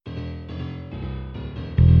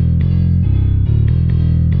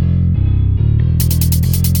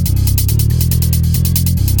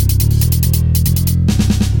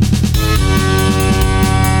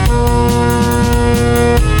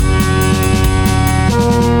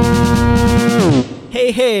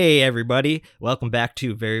Hey, everybody. Welcome back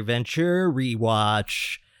to Very Venture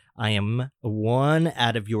Rewatch. I am one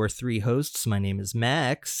out of your three hosts. My name is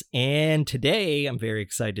Max, and today I'm very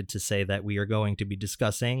excited to say that we are going to be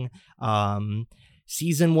discussing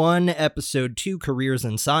Season 1, Episode 2, Careers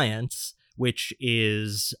in Science, which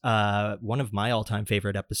is one of my all-time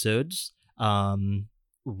favorite episodes,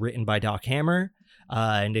 written by Doc Hammer.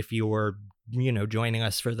 And if you're, joining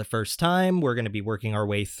us for the first time, we're going to be working our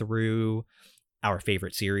way through our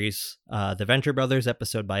favorite series, the Venture Brothers,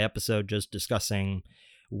 episode by episode, just discussing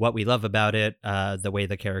what we love about it, the way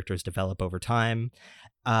the characters develop over time,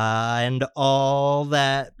 and all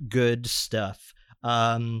that good stuff.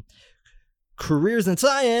 Careers in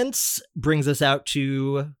Science brings us out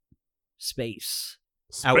to space.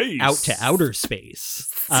 Out to outer space.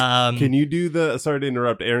 Can you do the? Sorry to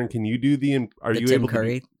interrupt, Aaron. Can you do the? Are you Tim able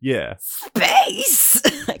Curry? to? Yeah. Space.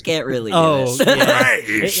 I can't really. Oh, do yeah.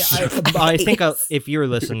 I think if you're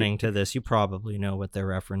listening to this, you probably know what they're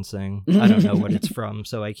referencing. I don't know what it's from,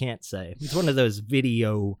 so I can't say. It's one of those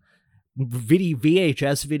VHS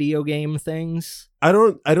video game things. I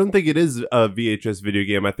don't think it is a VHS video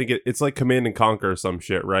game. I think it's like Command and Conquer or some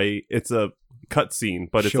shit, right? It's a cutscene,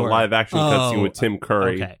 but it's a live action cutscene with Tim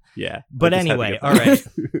Curry. Okay. Yeah. But anyway, all right.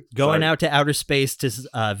 Going out to outer space to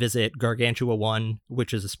visit Gargantua 1,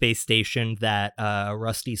 which is a space station that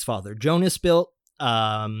Rusty's father Jonas built.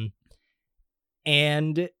 And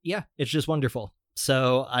yeah, it's just wonderful.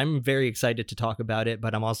 So I'm very excited to talk about it,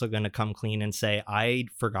 but I'm also going to come clean and say I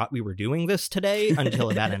forgot we were doing this today until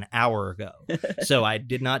about an hour ago. So I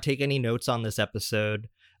did not take any notes on this episode.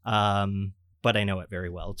 But I know it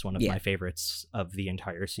very well. It's one of my favorites of the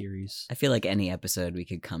entire series. I feel like any episode we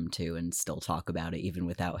could come to and still talk about it, even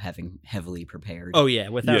without having heavily prepared. Oh yeah,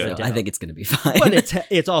 without a doubt. I think it's going to be fine. But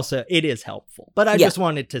it is helpful. But I just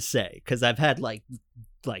wanted to say, because I've had like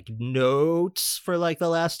notes for like the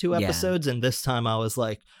last two episodes, and this time I was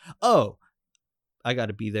like, oh, I got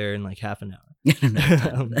to be there in like half an hour.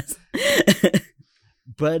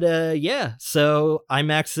 But yeah, so I'm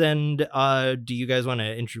Max, and do you guys want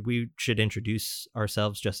to we should introduce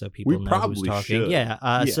ourselves just so people know who's talking. Should.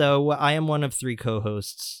 Yeah, so I am one of three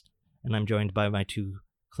co-hosts, and I'm joined by my two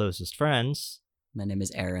closest friends. My name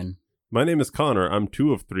is Aaron. My name is Connor. I'm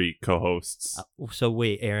two of three co-hosts. So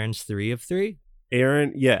wait, Aaron's three of three?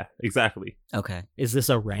 Aaron, yeah, exactly. Okay. Is this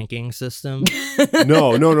a ranking system?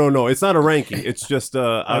 No. It's not a ranking. It's just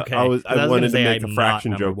okay. I wanted to make a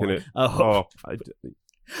fraction joke in it. I'm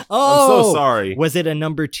so sorry. Was it a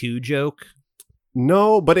number 2 joke?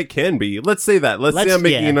 No, but it can be. Let's say that. Let's say I'm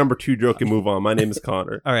making a number 2 joke and move on. My name is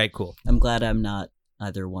Connor. All right, cool. I'm glad I'm not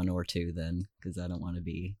either 1 or 2 then, because I don't want to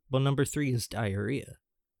be. Well, number 3 is diarrhea.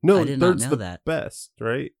 No, I did not third's know the that. best,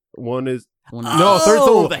 right? One is... No, third's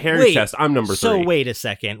the one with the hairy chest. I'm number 3. So wait a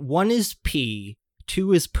second. 1 is pee,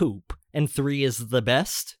 2 is poop, and 3 is the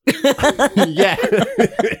best? Yeah.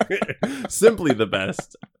 Simply the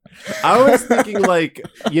best. I was thinking like,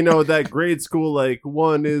 that grade school, like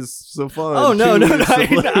 1 is so fun. Oh, no. So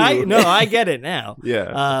I get it now.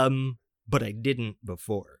 Yeah. But I didn't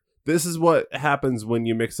before. This is what happens when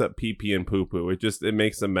you mix up pee-pee and poo-poo. It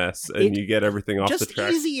makes a mess, and you get everything off the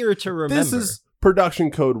track. Just easier to remember. This is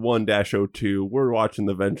production code 1-02. We're watching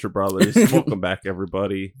the Venture Brothers. Welcome back,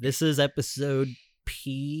 everybody. This is episode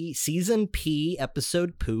P, season P,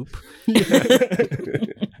 episode poop.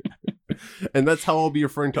 And that's how I'll be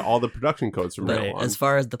referring to all the production codes from now on. As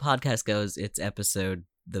far as the podcast goes, it's episode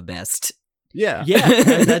the best. Yeah. Yeah,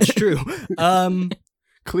 that's true.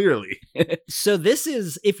 Clearly. So this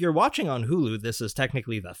is, if you're watching on Hulu, this is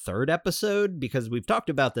technically the 3rd episode, because we've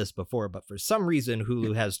talked about this before, but for some reason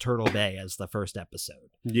Hulu has Turtle Bay as the 1st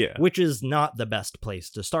episode. Yeah. Which is not the best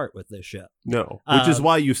place to start with this show. No. Which is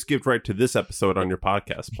why you skipped right to this episode on your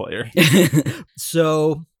podcast player.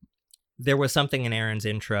 So there was something in Aaron's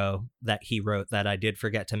intro that he wrote that I did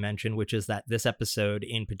forget to mention, which is that this episode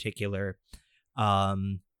in particular,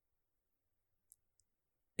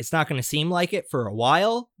 it's not going to seem like it for a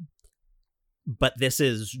while, but this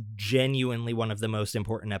is genuinely one of the most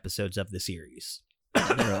important episodes of the series.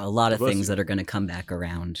 There are a lot of things that are going to come back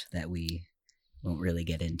around that we won't really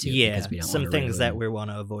get into. Yeah, because we don't some things really... that we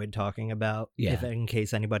want to avoid talking about, in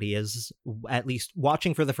case anybody is at least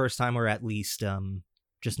watching for the first time, or at least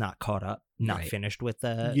just not caught up, not finished with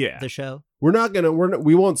the show.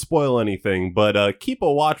 We won't spoil anything, but keep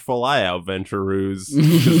a watchful eye out, Ventureroos,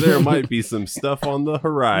 because there might be some stuff on the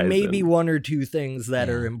horizon. Maybe 1 or 2 things that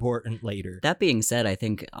are important later. That being said, I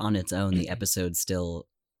think on its own, the episode still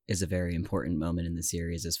is a very important moment in the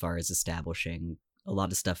series as far as establishing a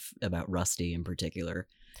lot of stuff about Rusty in particular.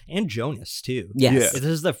 And Jonas too. Yes. Yeah.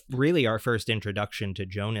 This is really our first introduction to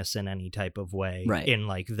Jonas in any type of way. Right. In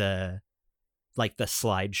like the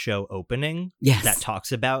slideshow opening Yes. that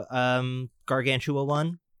talks about Gargantua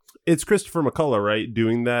 1. It's Christopher McCullough, right?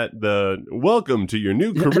 Doing that. The welcome to your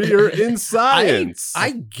new career in science.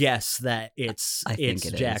 I guess that it's I think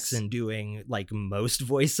it Jackson doing like most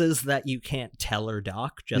voices that you can't tell are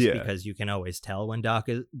Doc, just because you can always tell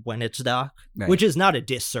when it's Doc, Right. which is not a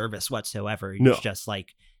disservice whatsoever. No. It's just like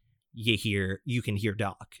you can hear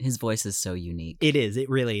Doc. His voice is so unique. It is. It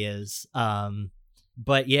really is.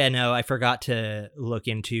 But yeah, no, I forgot to look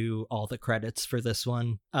into all the credits for this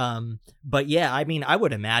one. But yeah, I mean, I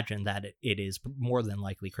would imagine that it is more than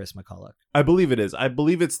likely Chris McCullough. I believe it is. I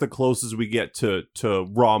believe it's the closest we get to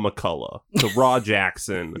Raw McCullough, to Raw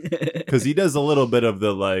Jackson, because he does a little bit of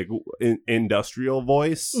the like industrial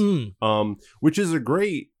voice, which is a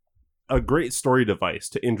great story device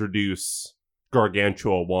to introduce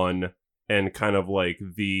Gargantua 1 and kind of like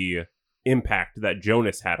the impact that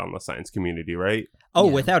Jonas had on the science community, right? Oh,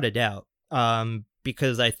 Yeah. without a doubt.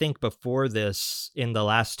 Because I think before this, in the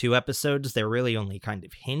last 2 episodes, they're really only kind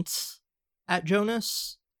of hints at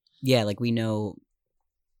Jonas. Yeah, like we know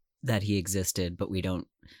that he existed, but we don't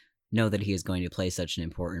know that he is going to play such an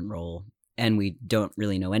important role. And we don't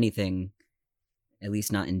really know anything, at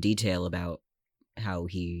least not in detail, about how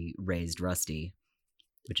he raised Rusty,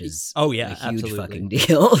 which is Oh yeah, a huge absolutely. fucking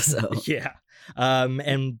deal. So Yeah.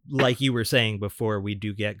 And like you were saying before, we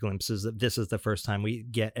do get glimpses of this is the first time we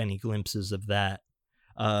get any glimpses of that.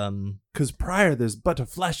 Because prior, there's but a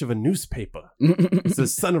flash of a newspaper. It's the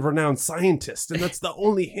son of a renowned scientist, and that's the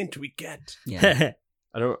only hint we get. yeah.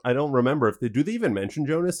 I don't remember if they even mention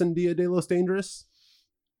Jonas in Dia de los Dangerous.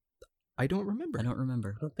 I don't remember. I don't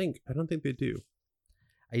remember. I don't think they do.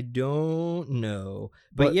 I don't know.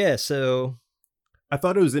 But But- yeah, so I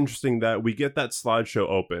thought it was interesting that we get that slideshow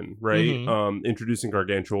open, right? Mhm. Introducing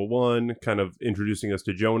Gargantua 1, kind of introducing us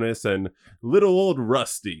to Jonas and little old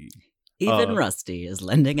Rusty. Even Rusty is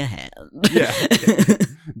lending a hand. Yeah.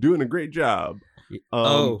 Doing a great job.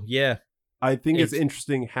 oh yeah. I think it's It's-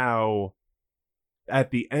 interesting how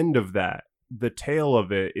at the end of that, the tail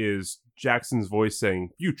of it is Jackson's voice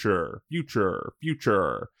saying future, future,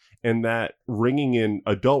 future, and that ringing in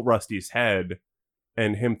adult Rusty's head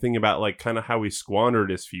and him thinking about like kind of how he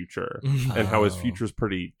squandered his future and how his Oh. future's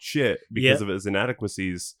pretty shit because Yep. of his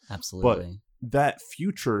inadequacies. Absolutely. That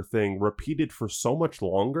future thing repeated for so much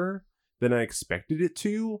longer than I expected it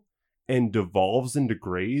to, and devolves and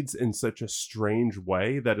degrades in such a strange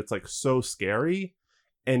way that it's like so scary,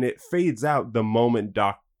 and it fades out the moment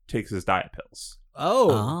Doc takes his diet pills.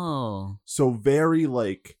 Oh. So very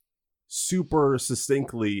like super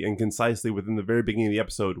succinctly and concisely within the very beginning of the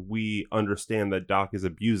episode, we understand that Doc is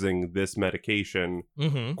abusing this medication,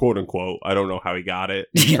 Mm-hmm. quote unquote. I don't know how he got it.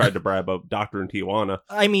 He tried to bribe a doctor in Tijuana.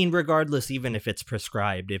 I mean, regardless, even if it's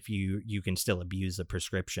prescribed, if you can still abuse a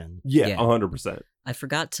prescription. Yeah, Yeah. 100%. I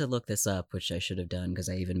forgot to look this up, which I should have done because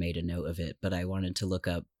I even made a note of it, but I wanted to look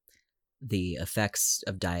up the effects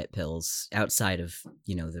of diet pills outside of,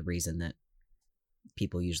 the reason that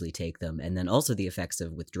people usually take them, and then also the effects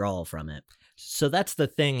of withdrawal from it. So that's the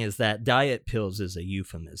thing, is that diet pills is a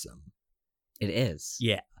euphemism. It is.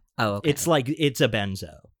 Yeah. Oh, okay. It's like it's a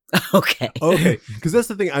benzo. okay. Okay, because that's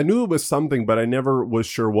the thing. I knew it was something, but I never was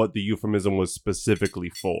sure what the euphemism was specifically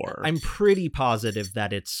for. I'm pretty positive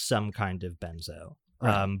that it's some kind of benzo.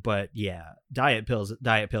 Right. But yeah, diet pills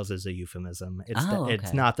is a euphemism. It's it's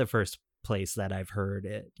okay. not the first place that I've heard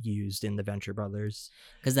it used in the Venture Brothers.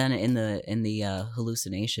 Because then in the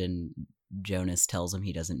hallucination, Jonas tells him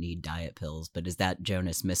he doesn't need diet pills, but is that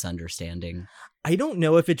Jonas misunderstanding? I don't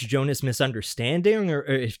know if it's Jonas misunderstanding or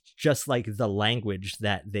if just like the language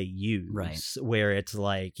that they use, Right. where it's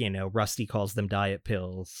like, Rusty calls them diet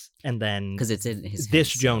pills, and then Because it's in his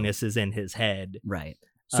this head, so- Jonas is in his head. Right.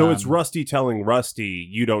 So it's Rusty telling Rusty,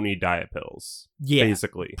 you don't need diet pills, Yeah,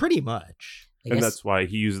 basically. pretty much. I And guess- that's why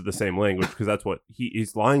he uses the same language, because that's what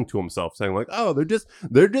he's lying to himself, saying like, oh, they're just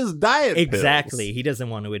diet pills. Exactly. He doesn't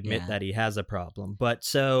want to admit Yeah. that he has a problem. But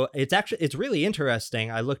so it's really interesting.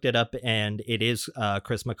 I looked it up, and it is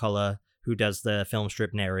Chris McCullough who does the film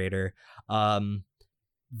strip narrator.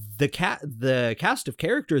 The cast of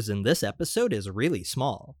characters in this episode is really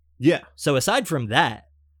small. Yeah. So aside from that,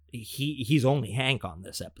 he's only Hank on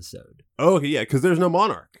this episode. Oh, okay, yeah, because there's no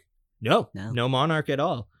Monarch. No No. Monarch at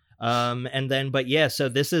all. And then, but yeah, so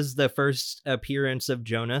this is the first appearance of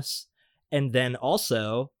Jonas. And then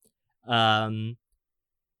also,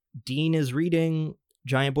 Dean is reading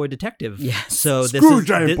Giant Boy Detective. Yes. So Screw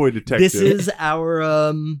Giant Boy Detective. This is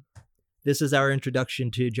our this is our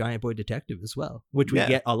introduction to Giant Boy Detective as well, which we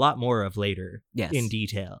get a lot more of later in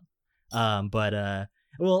detail.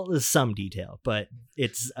 Well, there's some detail, but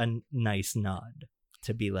it's a nice nod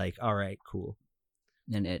to be like, all right, cool.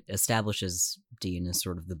 And it establishes Dean as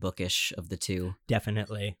sort of the bookish of the two.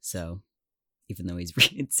 Definitely. So even though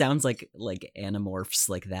it sounds like Animorphs,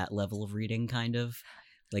 like that level of reading, kind of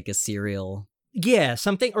like a serial. Yeah,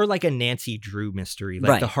 something, or like a Nancy Drew mystery,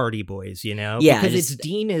 like the Hardy Boys, you know? Yeah. Because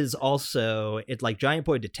Dean is also, like Giant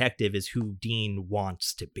Boy Detective is who Dean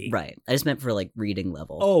wants to be. Right. I just meant for like reading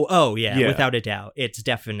level. Oh, yeah, without a doubt. It's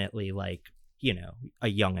definitely like, you know, a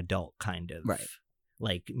young adult kind of. Right.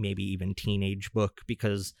 Like maybe even teenage book,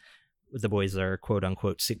 because the boys are quote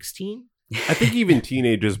unquote 16. I think even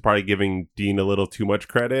teenagers probably giving Dean a little too much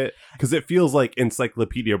credit, because it feels like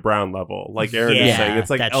Encyclopedia Brown level, like Aaron is saying. It's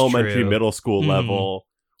like elementary, middle school level,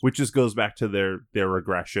 which just goes back to their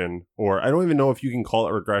regression. Or I don't even know if you can call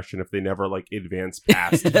it regression if they never like advance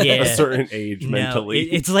past a certain age mentally.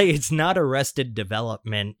 It's like, it's not Arrested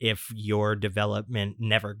Development if your development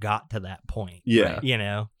never got to that point. Yeah. You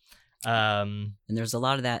know? And there's a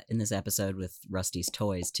lot of that in this episode with Rusty's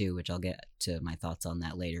toys too, which I'll get to my thoughts on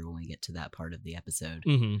that later when we get to that part of the episode.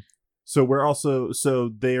 So we're also,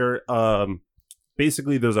 they're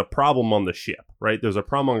basically there's a problem on the ship, right? There's a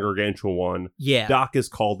problem on Gargantua 1. Yeah. Doc is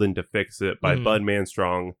called in to fix it by Bud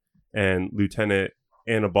Manstrong and Lieutenant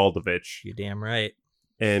Anna Baldovich. You're damn right.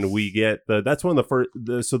 And we get that's one of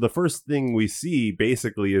the first thing we see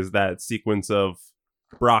basically is that sequence of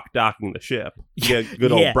Brock docking the ship. Yeah,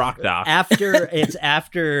 good old Brock dock. After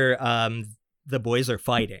the boys are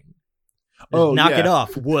fighting. Knock it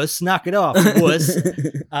off, wuss. Knock it off, wuss.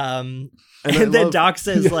 And then Doc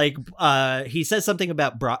says like he says something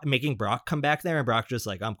about making Brock come back there, and Brock's just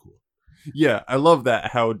like, I'm cool. Yeah, I love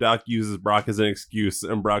that how Doc uses Brock as an excuse,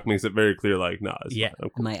 and Brock makes it very clear, like, nah, it's fine, I'm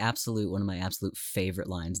cool. One of my absolute favorite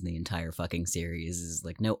lines in the entire fucking series is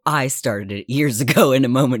like, no, I started it years ago in a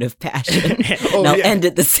moment of passion. I'll end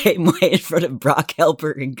it the same way in front of Brock,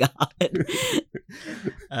 Helper, and God.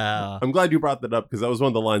 I'm glad you brought that up, because that was one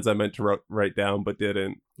of the lines I meant to write down, but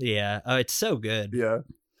didn't. Yeah, it's so good. Yeah.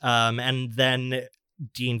 And then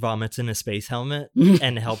Dean vomits in a space helmet,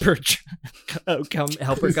 and Helper comes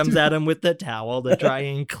at him with the towel to try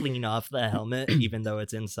and clean off the helmet, even though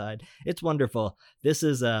it's inside. It's wonderful. This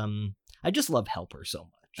is I just love Helper so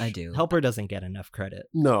much. I do. Helper doesn't get enough credit.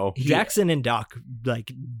 No. Jackson and Doc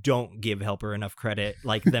like don't give Helper enough credit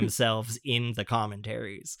like themselves in the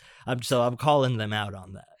commentaries. I'm calling them out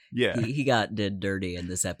on that. Yeah. He got did dirty in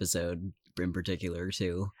this episode in particular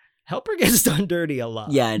too. Helper gets done dirty a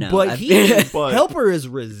lot. Yeah, I know. But Helper is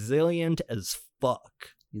resilient as fuck.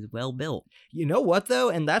 He's well built. You know what, though?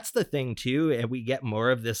 And that's the thing, too, and we get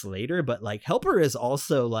more of this later, but, like, Helper is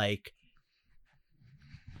also, like,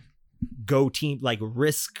 go team, like,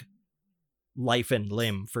 risk life and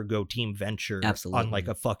limb for go team venture. Absolutely. On, like,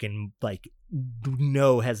 a fucking, like,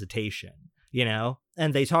 no hesitation, you know?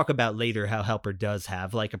 And they talk about later how Helper does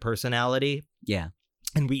have, like, a personality. Yeah.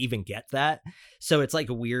 And we even get that. So it's like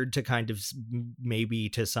weird to kind of maybe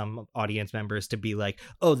to some audience members to be like,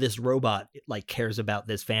 oh, this robot like cares about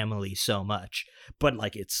this family so much. But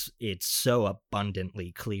like it's so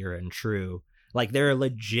abundantly clear and true. Like there are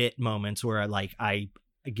legit moments where like I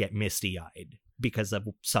get misty eyed because of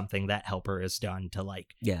something that Helper has done to like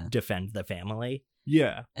defend the family.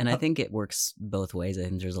 Yeah. And I think it works both ways. I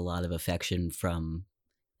think there's a lot of affection from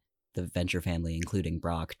the Venture family, including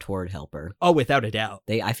Brock, toward Helper. Oh, without a doubt.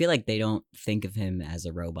 I feel like they don't think of him as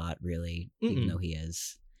a robot, really, even though he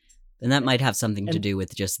is. And that might have something to do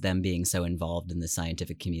with just them being so involved in the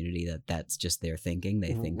scientific community that that's just their thinking.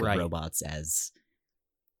 They think of robots as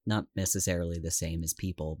not necessarily the same as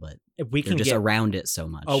people, but they're just around it so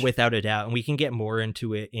much. Oh, without a doubt. And we can get more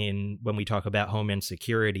into it when we talk about Homeland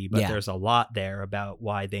Security, but there's a lot there about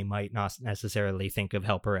why they might not necessarily think of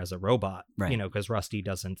Helper as a robot, you know, because Rusty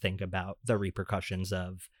doesn't think about the repercussions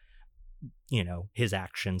of, you know, his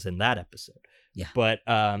actions in that episode. Yeah. But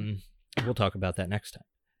we'll talk about that next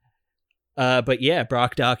time. But yeah,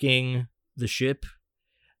 Brock docking the ship.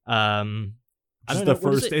 Just the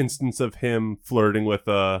first instance of him flirting with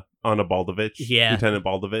Anna Baldovich, Lieutenant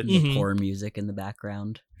Baldovich. The poor music in the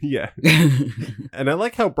background. Yeah. And I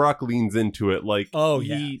like how Brock leans into it. Like,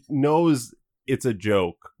 he knows it's a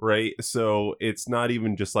joke, right? So it's not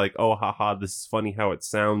even just like, oh, haha, this is funny how it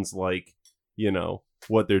sounds like, you know,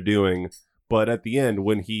 what they're doing. But at the end,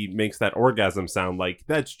 when he makes that orgasm sound, like,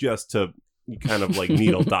 that's just to kind of like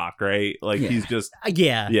needle Doc, right? Like, he's just...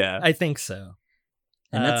 Yeah, I think so.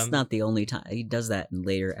 And that's not the only time. He does that in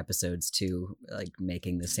later episodes too, like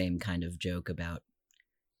making the same kind of joke about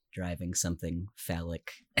driving something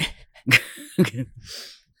phallic.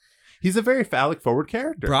 He's a very phallic forward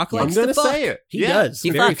character. Brock likes I'm gonna to fuck. say it. He Yeah. does. He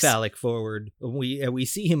Very fucks. phallic forward. We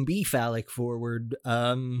see him be phallic forward.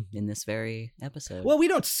 In this very episode. Well, we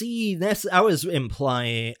don't see this. I was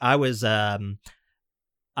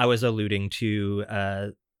alluding to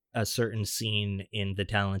a certain scene in The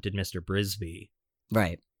Talented Mr. Brisby.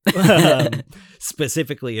 Right.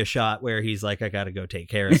 Specifically a shot where he's like, I gotta go take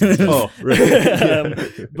care of something. Oh,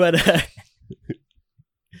 right. But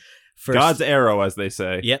first, God's arrow, as they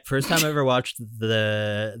say. yep, first time I ever watched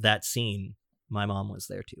that scene, my mom was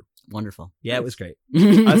there too. Wonderful. Yeah, it was great.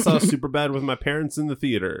 I saw Superbad with my parents in the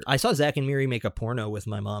theater. I saw Zach and Miri make a porno with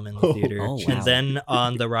my mom in the theater. Oh, wow. And then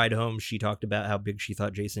on the ride home, she talked about how big she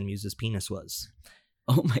thought Jason Mewes' penis was.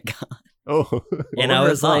 Oh my god. Oh. And were I her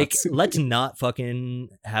was like, thoughts? let's not fucking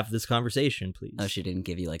have this conversation, please. Oh, she didn't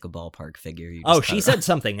give you like a ballpark figure. You just Oh, cut she it said off.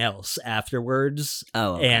 something else afterwards.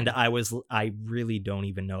 Oh, okay. And I really don't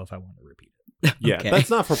even know if I want to repeat it. Yeah, Okay. that's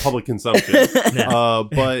not for public consumption. No.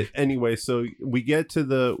 But anyway, so we get to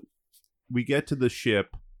the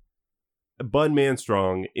ship. Bud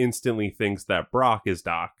Manstrong instantly thinks that Brock is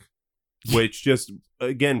Doc, which just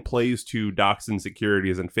again plays to Doc's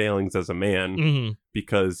insecurities and failings as a man, Mhm.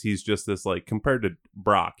 because he's just this, like, compared to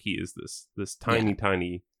Brock, he is this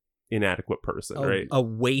tiny inadequate person, right? A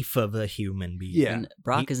waif of a human being. Yeah. And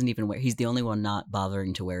Brock isn't even he's the only one not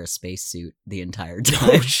bothering to wear a spacesuit the entire Oh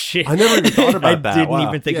time. shit! I never even thought about that. I didn't Wow.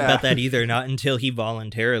 even think Yeah. about that either. Not until he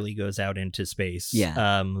voluntarily goes out into space.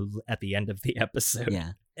 Yeah. At the end of the episode.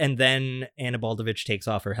 Yeah. And then Anna Baldovich takes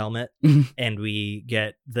off her helmet, Mhm. and we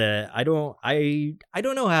get I don't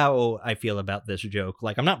know how I feel about this joke.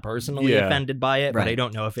 Like, I'm not personally Yeah. offended by it, but I Right.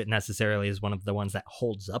 don't know if it necessarily is one of the ones that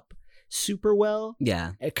holds up super well.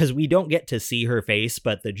 Yeah. Because we don't get to see her face,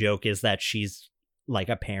 but the joke is that she's, like,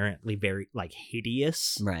 apparently very, like,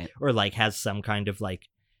 hideous, Right. or like has some kind of, like,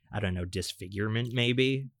 I don't know, disfigurement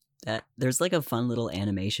maybe. There's like a fun little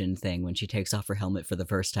animation thing when she takes off her helmet for the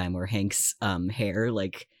first time where Hank's hair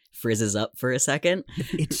like frizzes up for a second.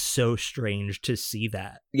 It's so strange to see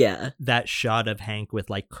Yeah. that shot of Hank with,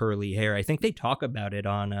 like, curly hair. I think they talk about it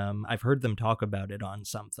on I've heard them talk about it on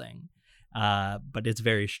something, but it's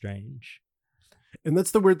very strange. And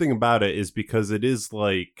that's the weird thing about it, is because it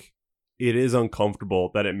is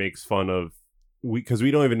uncomfortable that it makes fun of, because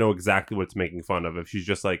we don't even know exactly what it's making fun of, if she's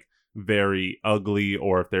just, like, very ugly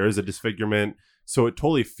or if there is a disfigurement. So it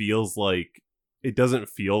totally feels like it doesn't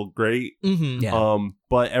feel great. Mm-hmm. Yeah.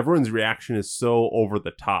 But everyone's reaction is so over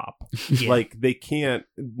the top. Yeah. Like,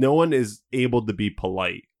 no one is able to be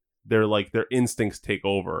polite. They're like, their instincts take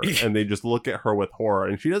over and they just look at her with horror,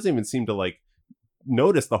 and she doesn't even seem to, like,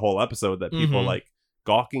 notice the whole episode that people Mhm. like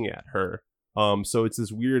gawking at her. So it's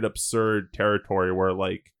this weird absurd territory where,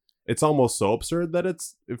 like, it's almost so absurd that it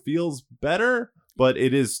feels better, but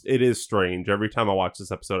it is strange. Every time I watch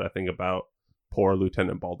this episode, I think about poor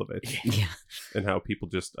Lieutenant Baldovich Yeah. and how people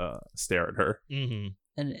just stare at her. Mm-hmm.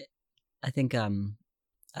 And I think I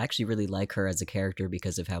actually really like her as a character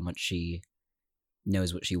because of how much she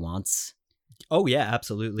knows what she wants. Oh yeah,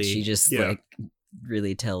 absolutely. She just Yeah. like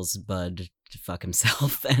really tells Bud to fuck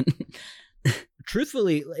himself, and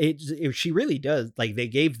Truthfully, she really does. Like, they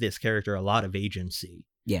gave this character a lot of agency,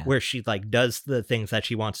 yeah. where she, like, does the things that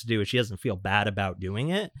she wants to do, and she doesn't feel bad about doing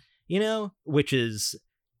it, which is,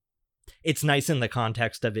 it's nice in the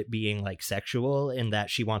context of it being, like, sexual, in that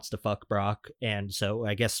she wants to fuck Brock. And so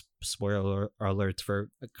I guess spoiler alerts for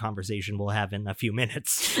a conversation we'll have in a few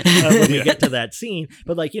minutes when we get to that scene.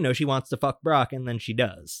 But, like, she wants to fuck Brock, and then she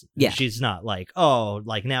does. Yeah. She's not like, oh,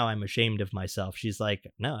 like, now I'm ashamed of myself. She's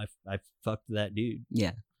like, no, I fucked that dude.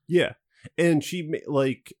 Yeah. Yeah. And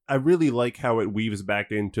I really like how it weaves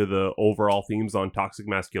back into the overall themes on toxic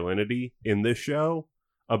masculinity in this show,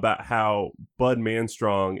 about how Bud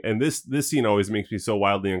Manstrong, and this scene always makes me so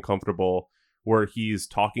wildly uncomfortable, where he's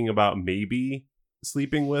talking about maybe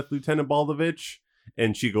sleeping with Lieutenant Baldovich,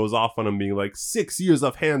 and she goes off on him being like, 6 years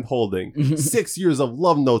of hand holding, 6 years of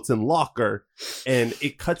love notes in locker, and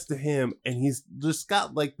it cuts to him, and he's just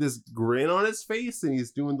got, like, this grin on his face, and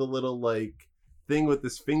he's doing the little, like, thing with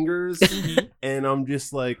his fingers, and I'm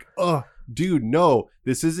just like, oh, dude, no,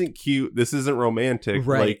 this isn't cute, this isn't romantic,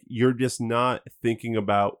 Right. Like, you're just not thinking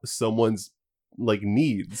about someone's, like,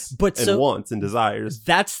 needs But and so- wants and desires.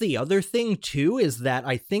 That's the other thing too, is that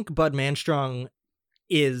I think Bud Manstrong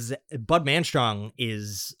is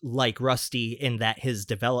like Rusty in that his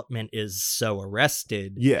development is so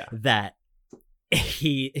arrested Yeah. that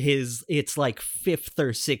it's like 5th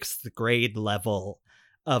or 6th grade level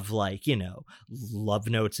of, like, love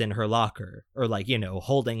notes in her locker, or, like,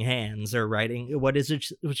 holding hands, or writing, what is it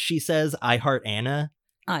she says, I heart Anna,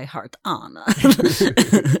 I heart Anna.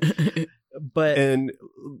 But And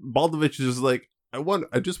Baldovich is just like,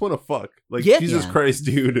 I just want to fuck. Like, Yeah. Jesus Yeah. Christ,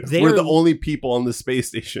 dude. They're- We're the only people on the space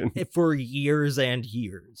station. for years and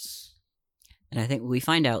years. And I think we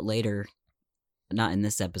find out later, not in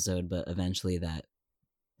this episode, but eventually, that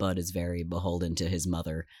Bud is very beholden to his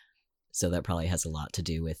mother. So that probably has a lot to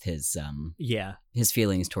do with his Yeah.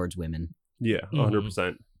 feelings towards women. Yeah,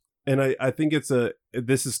 100%. And I think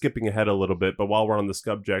this is skipping ahead a little bit, but while we're on the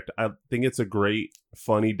subject, I think it's a great,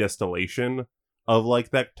 funny distillation of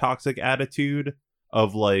like that toxic attitude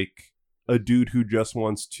of like a dude who just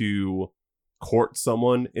wants to court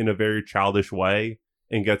someone in a very childish way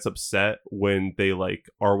and gets upset when they like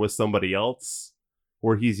are with somebody else,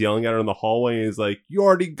 where he's yelling at her in the hallway and he's like, you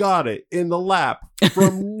already got it in the lap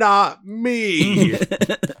from not me.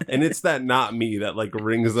 And it's that not me that like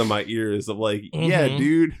rings in my ears of like, yeah,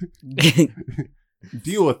 dude,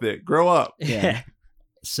 deal with it, grow up. Yeah.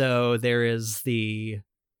 So there is the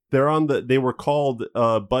They were called,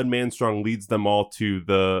 Bud Manstrong leads them all to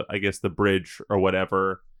the bridge or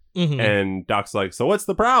whatever. And Doc's like, so what's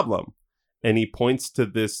the problem? And he points to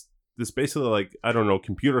this basically like, I don't know,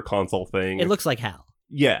 computer console thing. It looks like Hal.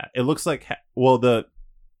 Yeah, it looks like,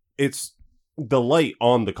 it's the light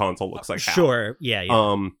on the console looks like Hal. Sure.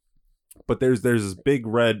 Yeah. But there's this big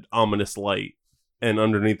red ominous light, and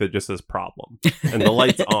underneath it just says problem, and the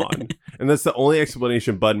light's on, and that's the only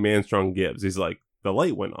explanation Bud Manstrong gives. He's like, the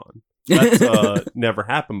light went on. That's never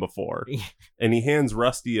happened before. And he hands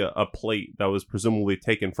Rusty a plate that was presumably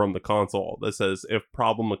taken from the console that says, if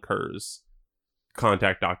problem occurs,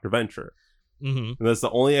 contact Dr. Venture. And that's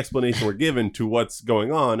the only explanation we're given to what's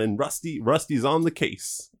going on, and Rusty's on the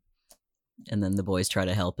case. And then the boys try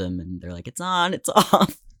to help him, and they're like, it's on, it's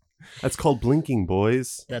off. That's called blinking,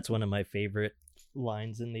 boys. That's one of my favorite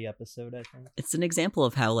lines in the episode, I think. It's an example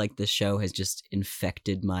of how, like, this show has just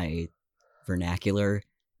infected my vernacular.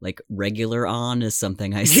 Like, regular on is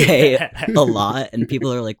something I say a lot, and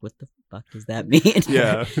people are like, what the fuck does that mean?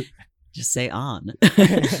 Yeah. Just say on.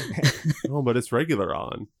 Oh, but it's regular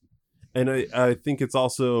on. And I think it's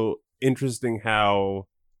also interesting how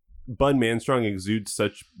Bud Manstrong exudes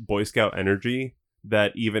such Boy Scout energy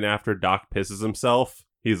that even after Doc pisses himself,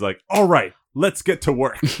 he's like, all right, let's get to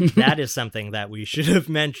work. That is something that we should have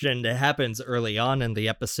mentioned. It happens early on in the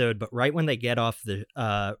episode, but right when they get off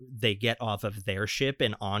of their ship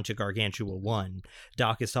and onto Gargantua 1,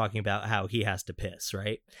 Doc is talking about how he has to piss,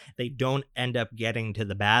 right? They don't end up getting to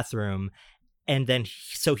the bathroom, and then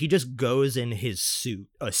so he just goes in his suit,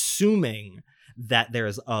 assuming that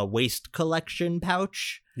there's a waste collection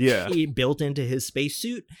pouch built into his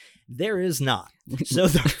spacesuit. There is not. So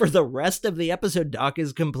for the rest of the episode, Doc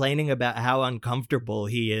is complaining about how uncomfortable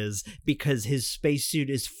he is because his spacesuit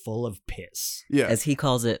is full of piss. Yeah. As he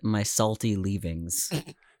calls it, my salty leavings.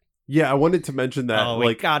 Yeah, I wanted to mention that. Oh,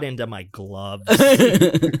 like, it got into my gloves.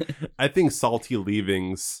 I think salty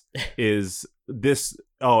leavings is this.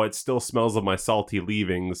 Oh, it still smells of my salty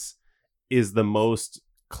leavings is the most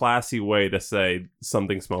classy way to say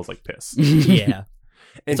something smells like piss. Yeah.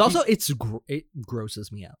 And It's also it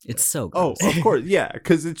grosses me out. It's so Oh, gross. of course, yeah,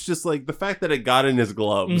 because it's just like the fact that it got in his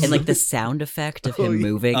gloves. And like the sound effect of him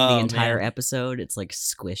moving Oh, the entire man. episode, it's like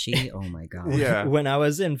squishy. Oh my god. Yeah. When I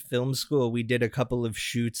was in film school, we did a couple of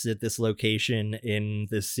shoots at this location in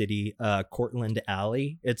the city, Cortlandt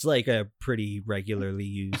Alley. It's like a pretty regularly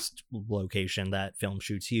used location that film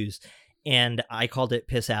shoots use. And I called it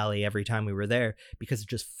Piss Alley every time we were there because it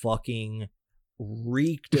just fucking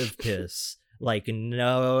reeked of piss. Like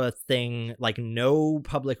no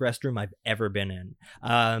public restroom I've ever been in.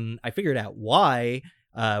 I figured out why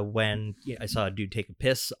when I saw a dude take a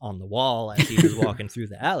piss on the wall as he was walking through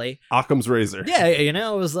the alley. Occam's razor. Yeah,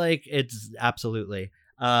 it was like, it's absolutely.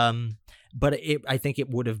 But I think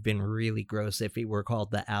it would have been really gross if it were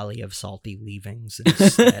called the Alley of Salty Leavings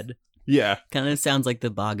instead. Yeah. Kind of sounds like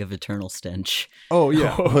the Bog of Eternal Stench. Oh,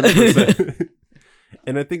 yeah. 100%.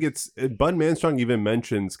 And I think Bud Manstrong even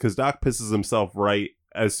mentions, because Doc pisses himself right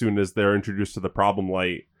as soon as they're introduced to the problem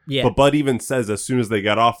light. Yeah. But Bud even says as soon as they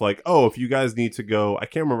get off, like, oh, if you guys need to go, I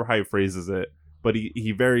can't remember how he phrases it, but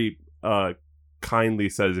he very kindly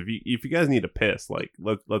says, if you guys need to piss, like,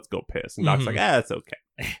 let's go piss. And Doc's like, it's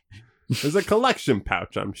okay. There's a collection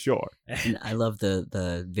pouch, I'm sure. And I love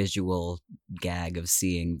the visual gag of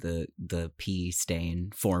seeing the pee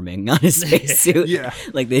stain forming on his spacesuit. Yeah.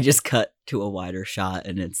 Like they just cut to a wider shot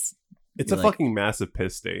and it's a fucking massive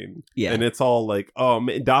piss stain. Yeah. And it's all like, oh,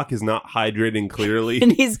 man, Doc is not hydrating clearly.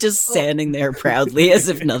 and he's just standing there proudly as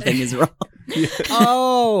if nothing is wrong. Yeah.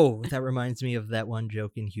 Oh, that reminds me of that one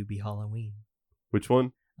joke in Hubie Halloween. Which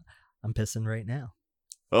one? I'm pissing right now.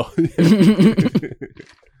 Oh,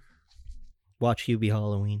 Watch Hubie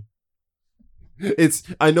Halloween.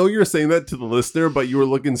 I know you're saying that to the listener, but you were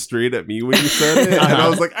looking straight at me when you said it, and I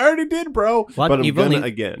was like, I already did, bro. Well, but I'm gonna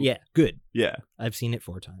again. Yeah, good. Yeah. I've seen it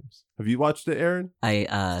 4 times. Have you watched it, Aaron?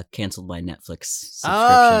 I canceled my Netflix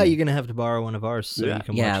subscription. You're gonna have to borrow one of ours so you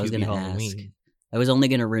can watch I was Hubie gonna Halloween. ask. I was only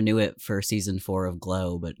gonna renew it for season 4 of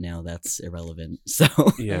Glow, but now that's irrelevant. So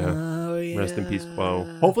Yeah. Oh, yeah. Rest in peace,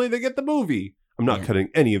 Glow. Hopefully they get the movie. I'm not cutting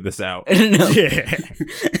any of this out. No. Yeah.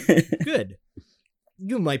 Good.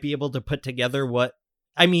 You might be able to put together what...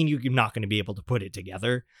 I mean, you're not going to be able to put it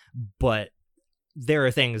together, but there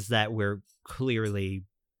are things that we're clearly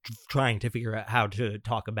trying to figure out how to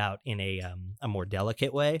talk about in a more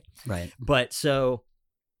delicate way. Right. But so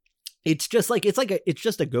it's just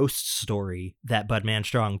a ghost story that Bud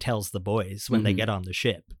Manstrong tells the boys when they get on the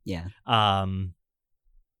ship. Yeah.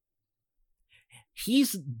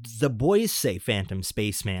 The boys say Phantom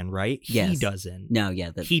Spaceman, right? Yes. He doesn't. No,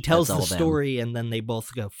 yeah. He tells that's the all them. story, and then they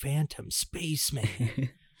both go, Phantom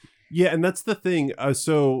Spaceman. Yeah, and that's the thing.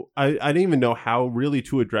 So I didn't even know how really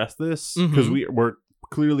to address this because we're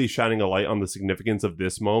clearly shining a light on the significance of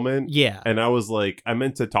this moment. Yeah. And I was like, I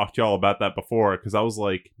meant to talk to y'all about that before because I was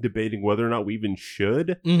like debating whether or not we even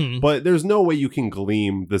should. But there's no way you can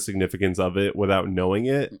glean the significance of it without knowing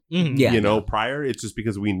it. Yeah, Prior. It's just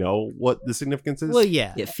because we know what the significance is. Well,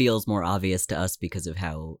 yeah. It feels more obvious to us because of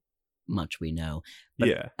how much we know. But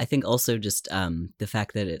yeah. I think also just the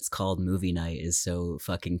fact that it's called movie night is so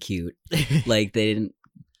fucking cute. Like they're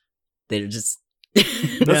just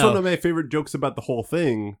That's one of my favorite jokes about the whole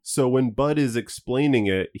thing. So when Bud is explaining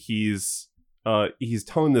it, he's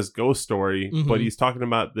telling this ghost story, but he's talking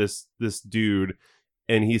about this dude,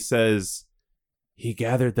 and he says he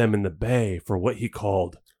gathered them in the bay for what he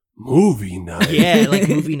called movie night. Yeah, like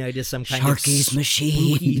movie night is some kind Sharky's of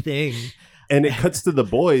machine spooky thing. And it cuts to the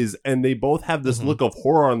boys, and they both have this look of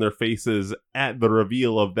horror on their faces at the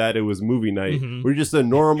reveal of that it was movie night. We're just a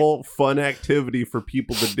normal, fun activity for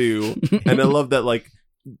people to do. And I love that, like,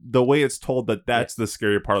 the way it's told that's the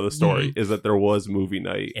scary part of the story is that there was movie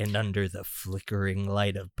night. And under the flickering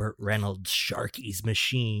light of Burt Reynolds' Sharky's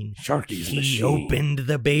machine, He opened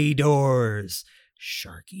the bay doors.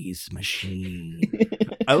 Sharky's machine.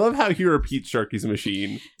 I love how he repeats Sharky's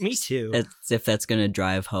machine. Me too. as if that's gonna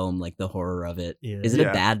drive home like the horror of it. Yeah. Is it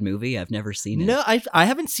a bad movie? I've never seen it. No, I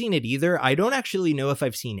haven't seen it either. I don't actually know if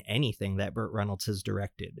I've seen anything that Burt Reynolds has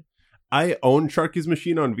directed. I own Sharky's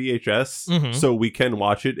Machine on VHS, so we can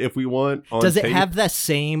watch it if we want. Does it tape. have the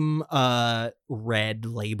same red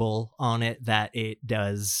label on it that it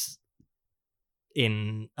does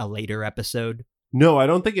in a later episode? No, I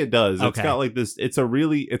don't think it does. Okay. It's got like this. It's a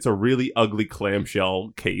really ugly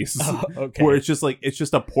clamshell case Okay. where it's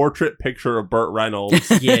just a portrait picture of Burt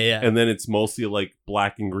Reynolds. Yeah. And then it's mostly like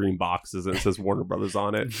black and green boxes, and it says Warner Brothers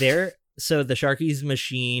on it. So the Sharky's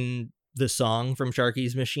Machine, the song from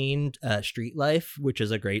Sharky's Machine, Street Life, which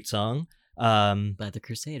is a great song. By the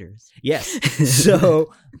Crusaders. Yes.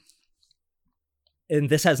 So, and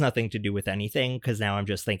this has nothing to do with anything because now I'm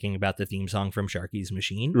just thinking about the theme song from Sharky's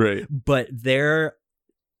Machine. Right. But there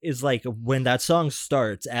is like when that song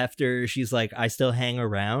starts, after she's like, I still hang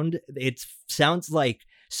around, it sounds like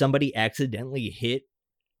somebody accidentally hit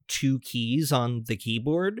 2 keys on the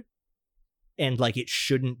keyboard and like it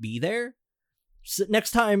shouldn't be there. So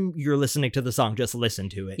next time you're listening to the song, just listen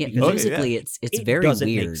to it. Yeah, because musically it's it very doesn't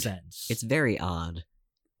weird. make sense. It's very odd.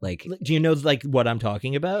 Like, do you know like what I'm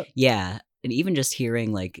talking about? yeah, and even just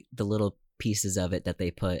hearing like the little pieces of it that they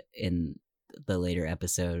put in the later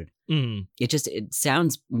episode, it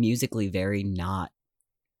sounds musically very not.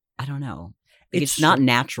 I don't know. Like, it's not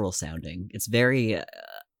natural sounding. It's very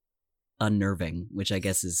unnerving, which I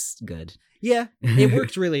guess is good. Yeah, it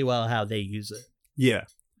works really well how they use it. Yeah.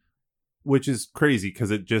 Which is crazy because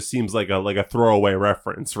it just seems like a throwaway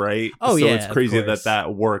reference, right? Oh, so yeah, it's crazy of course.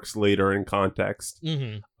 that works later in context.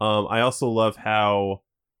 I also love how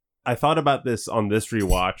I thought about this on this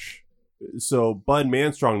rewatch. So Bud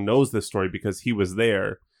Manstrong knows this story because he was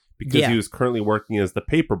there because he was currently working as the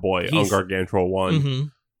paper boy on Gargantua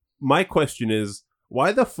 1. My question is,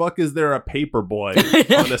 why the fuck is there a paper boy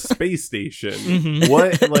on a space station?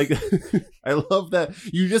 What? Like, I love that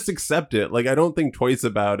you just accept it. Like, I don't think twice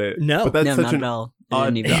about it. No, but that's no, such not an at all. I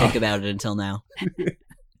didn't even think about it until now.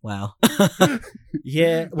 Wow.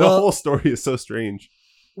 Yeah. The Well, whole story is so strange.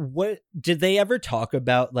 what did they ever talk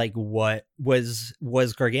about? Like, what was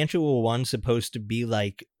Gargantua 1 supposed to be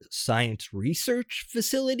like science research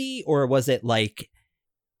facility, or was it like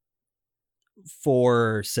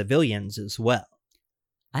for civilians as well?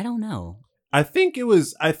 I don't know. I think it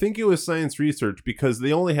was science research because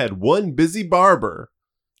they only had one busy barber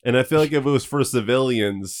And I feel like if it was for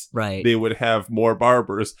civilians, Right. they would have more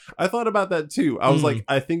barbers. I thought about that too. I was like,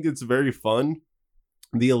 I think it's very fun,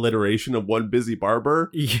 the alliteration of one busy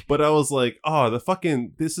barber. But I was like, oh,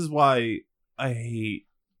 this is why I hate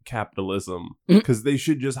capitalism, because they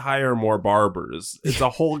should just hire more barbers. It's a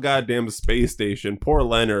whole goddamn space station. Poor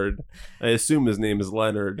Leonard. I assume his name is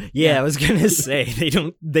Leonard. Yeah, I was gonna say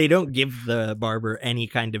they don't give the barber any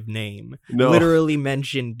kind of name. No. Literally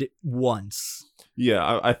mentioned once.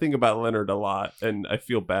 Yeah, I think about Leonard a lot, and I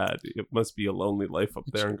feel bad. It must be a lonely life up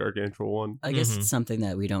there in Gargantua 1. I guess it's something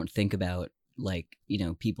that we don't think about, like,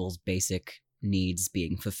 people's basic needs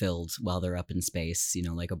being fulfilled while they're up in space,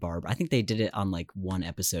 like a barber. I think they did it on like one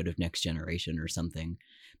episode of Next Generation or something,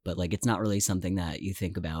 but like it's not really something that you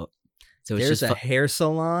think about. So it's There's just a hair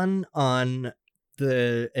salon on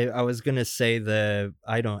I was gonna say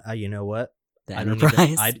you know what? the I don't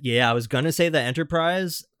Enterprise. I was gonna say the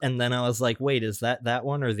Enterprise, and then I was like, wait, is that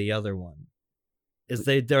one or the other one?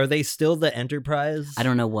 Are they still the Enterprise? I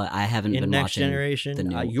don't know what. I haven't in been Next watching Generation. the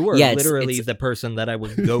new. You are literally the person that I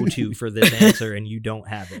would go to for this answer, and you don't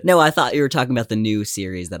have it. No, I thought you were talking about the new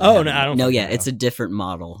series that. Oh, no, I don't. No, think yeah, so. it's a different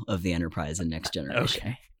model of the Enterprise in Next Generation.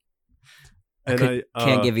 Okay. And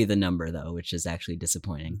Can't give you the number though, which is actually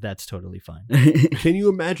disappointing. That's totally fine. Can you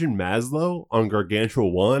imagine Maslow on Gargantua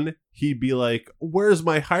 1? He'd be like, where's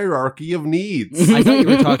my hierarchy of needs? I thought you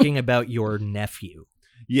were talking about your nephew.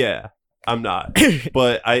 Yeah, I'm not.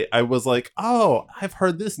 But I was like, oh, I've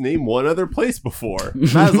heard this name one other place before.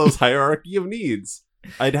 Maslow's hierarchy of needs.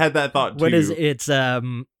 I'd had that thought too. What is it? It's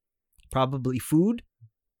probably food,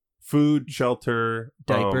 shelter,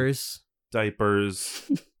 diapers. Diapers.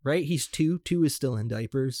 Right? He's 2. 2 is still in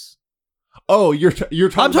diapers. Oh, you're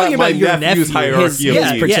talking about your my nephew's nephew. hierarchy of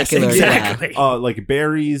His needs. particular- exactly. Like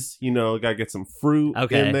berries, gotta get some fruit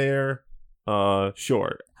Okay. in there.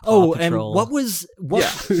 Sure. Oh, Paw and Patrol. what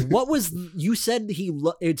was you said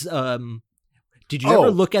it's did you Oh.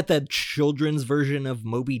 ever look at the children's version of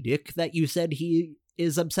Moby Dick that you said he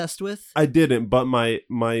is obsessed with? I didn't, but my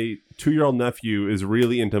 2-year-old nephew is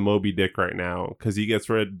really into Moby Dick right now because he gets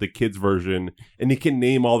read the kids version and he can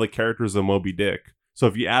name all the characters of Moby Dick. So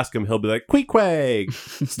if you ask him, he'll be like Queequeg,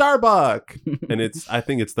 Starbuck, and I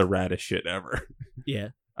think it's the raddest shit ever. Yeah.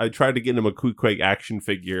 I tried to get him a Queequeg action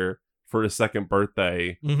figure for his 2nd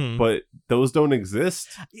birthday, Mhm. but those don't exist.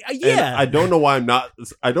 Yeah. And I don't know why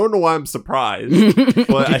I'm surprised,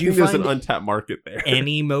 but I Did you think there's an find untapped market there.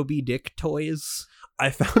 Any Moby Dick toys? I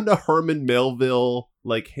found a Herman Melville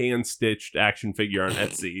hand-stitched action figure on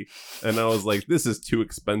Etsy, and I was like, this is too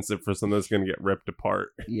expensive for something that's going to get ripped apart.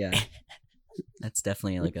 Yeah. That's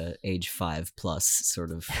definitely like a age 5+ sort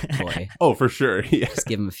of toy. Oh, for sure. Yeah. Just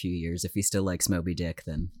give him a few years. If he still likes Moby Dick,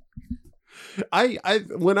 then I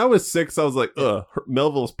when I was 6, I was like, ugh,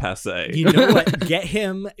 Melville's passé. You know what? Get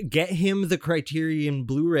him the Criterion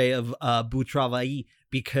Blu-ray of Bout Travail,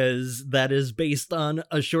 because that is based on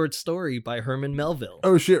a short story by Herman Melville.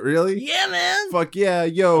 Oh shit, really? Yeah, man. Fuck yeah,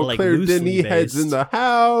 yo, Like, Claire loosely Denis heads based. in the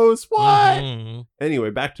house. What? Mhm. Anyway,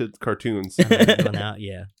 back to cartoons. Now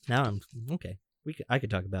I'm okay. I could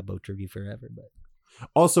talk about Boat Trivia forever, but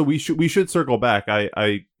Also, we should circle back.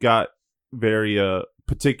 I got very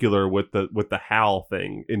particular with the HAL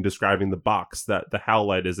thing in describing the box that the HAL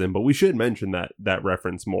light is in, but we should mention that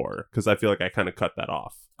reference more because I feel like I kind of cut that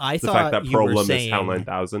off. I The thought fact that you were Problem is saying HAL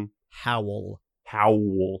 9000. Howl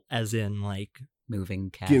as in like moving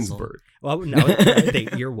castle. Ginsburg. well, no, the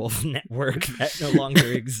Earwolf Network that no longer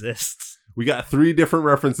exists. We got 3 different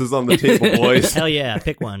references on the table, boys. Hell yeah,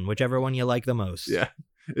 pick one, whichever one you like the most. Yeah,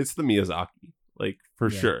 it's the Miyazaki, for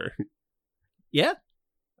Yeah. sure. Yeah.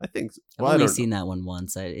 I think so. I've Well, I only don't seen that one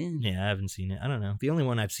once. Yeah, I haven't seen it. I don't know. The only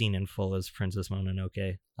one I've seen in full is Princess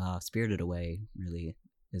Mononoke. Spirited Away really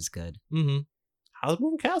is good. Mm-hmm. Howl's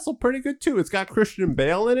Moving Castle pretty good too. It's got Christian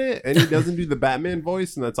Bale in it, and he doesn't do the Batman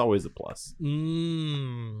voice, and that's always a plus.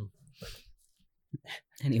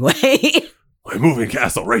 Anyway. My moving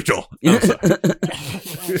castle, Rachel. Oh,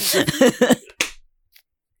 sorry.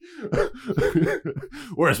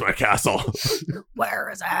 Where's my castle?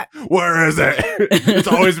 Where is it? Where is it? It's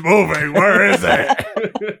always moving. Where is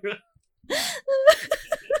it?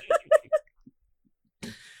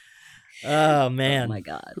 Oh man. Oh my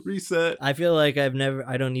god. Reset. I feel like I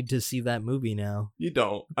don't need to see that movie now. You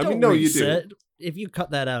don't. I Don't mean, no, reset. you do. If you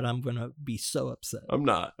cut that out, I'm gonna be so upset. I'm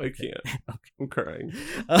not. I can't. I'm crying.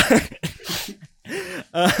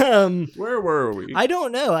 Where were we? I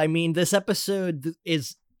don't know. I mean, this episode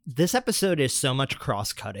is so much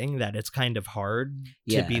cross-cutting that it's kind of hard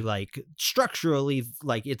to Yeah. be like structurally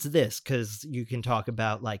like it's this, because you can talk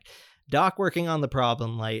about like Doc working on the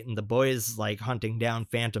problem light, and the boys like hunting down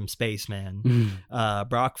Phantom Spaceman.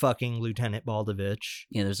 Brock fucking Lieutenant Baldovich.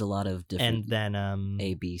 Yeah, there's a lot of different And then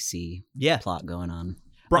ABC yeah. plot going on.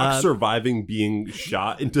 Brock surviving being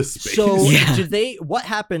shot into space. So what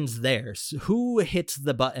happens there? So who hits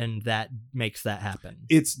the button that makes that happen?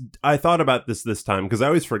 I thought about this time because I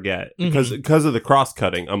always forget because of the cross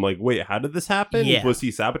cutting. I'm like, wait, how did this happen? Yeah. Was he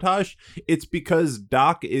sabotaged? It's because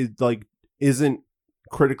Doc isn't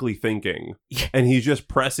critically thinking, and he's just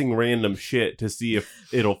pressing random shit to see if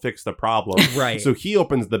it'll fix the problem. Right. So he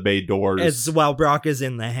opens the bay doors While Brock is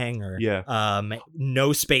in the hangar. Yeah.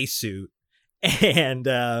 No spacesuit. And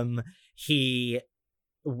he's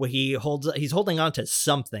holding on to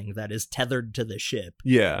something that is tethered to the ship.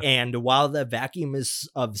 Yeah. And while the vacuum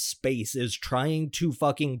of space is trying to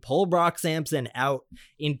fucking pull Brock Sampson out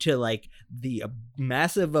into like the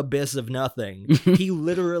massive abyss of nothing, he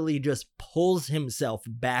literally just pulls himself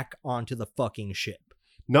back onto the fucking ship.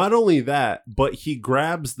 Not only that, but he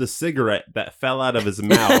grabs the cigarette that fell out of his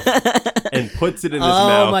mouth and puts it in his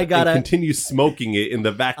mouth my God, and continues smoking it in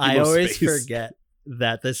the vacuum of space. I always forget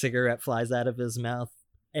that the cigarette flies out of his mouth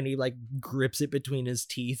and he like grips it between his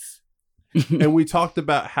teeth. And we talked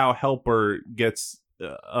about how Helper gets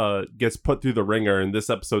put through the ringer in this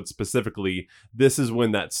episode specifically. This is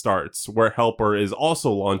when that starts, where Helper is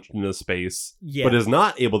also launched into space, but is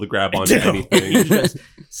not able to grab onto anything. He's just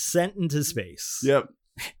sent into space. Yep.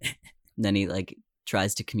 Then he like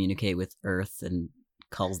tries to communicate with Earth and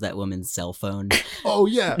calls that woman's cell phone. Oh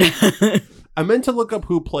yeah. I meant to look up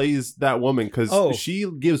who plays that woman because she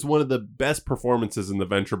gives one of the best performances in the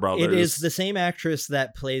Venture Brothers. It is the same actress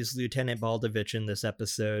that plays Lieutenant Baldovich in this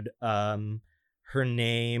episode. Her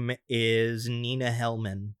name is Nina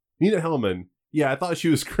Hellman. Nina Hellman. Yeah, I thought she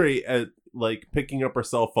was great at like picking up her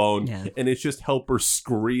cell phone, and it's just Helper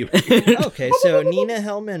screaming. Okay, so Nina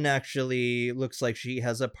Hellman actually looks like she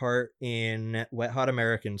has a part in Wet Hot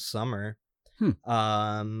American Summer. And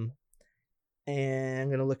I'm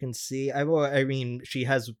gonna look and see. I mean, she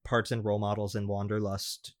has parts in Role Models and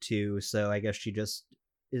Wanderlust too, so I guess she just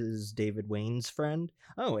is David Wayne's friend.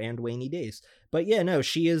 Oh, and Wayne Days. But yeah, no,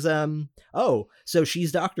 she is so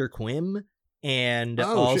she's Dr. Quim, and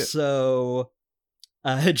also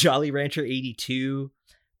Jolly Rancher 82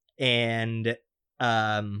 and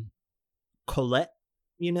Colette,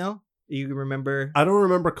 you know? You remember? I don't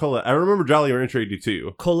remember Colette. I remember Jolly Rancher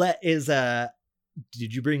 82. Colette is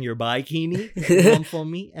did you bring your bikini? One for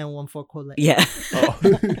me and one for Colette. Yeah.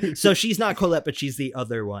 So she's not Colette, but she's the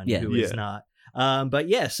other one who is not. But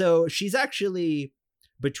yeah, so she's actually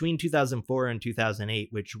between 2004 and 2008,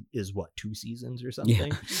 which is what, 2 seasons or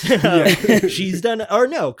something. She's done, or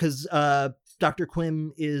no, because Dr.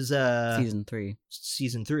 Quim is season 3.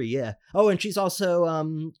 Season 3, yeah. Oh, and she's also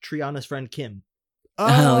Triana's friend Kim.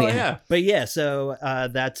 Oh yeah. But yeah, so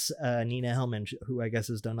that's Nina Hellman, who I guess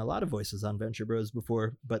has done a lot of voices on Venture Bros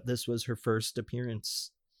before, but this was her first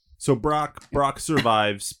appearance. So Brock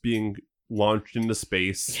survives being launched into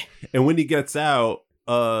space, and when he gets out,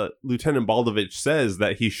 Lieutenant Baldovich says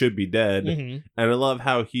that he should be dead, and I love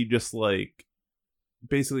how he just like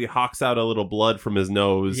basically hawks out a little blood from his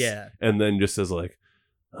nose, and then just says like,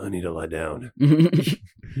 I need to lie down.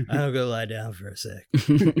 I'll go lie down for a sec.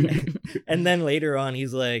 And then later on,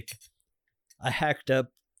 he's like, I hacked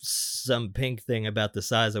up some pink thing about the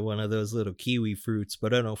size of one of those little kiwi fruits,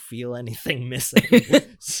 but I don't feel anything missing.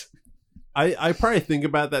 I probably think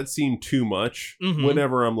about that scene too much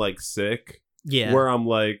whenever I'm like sick. Yeah. Where I'm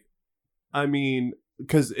like, I mean,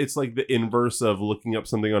 because it's like the inverse of looking up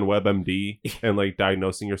something on WebMD and like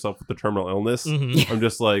diagnosing yourself with a terminal illness. I'm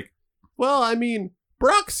just like, well, I mean,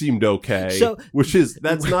 Brock seemed okay,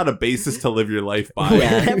 that's not a basis to live your life by.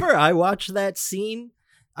 Whenever I watch that scene,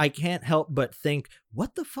 I can't help but think,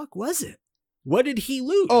 what the fuck was it? What did he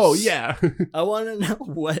lose? Oh, yeah. I want to know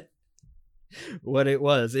what it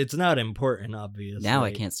was. It's not important, obviously. Now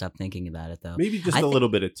I can't stop thinking about it, though. Maybe just a little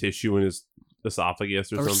bit of tissue in his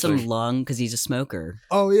esophagus or something. Or some lung, because he's a smoker.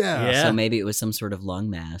 Oh, yeah. So maybe it was some sort of lung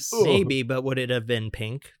mass. Ugh. Maybe, but would it have been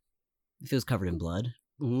pink? If it was covered in blood.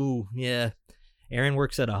 Ooh, yeah. Aaron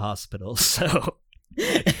works at a hospital, so...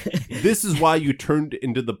 This is why you turned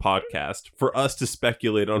into the podcast, for us to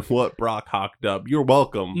speculate on what Brock hawked up. You're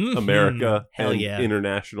welcome, America. Hell and yeah.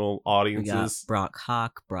 International audiences. We got Brock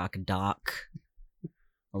Hawk, Brock Doc.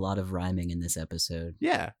 A lot of rhyming in this episode.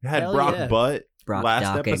 Yeah. It had Brock Butt Brock last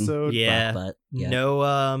docking. episode. Yeah. Brock Butt. Yeah.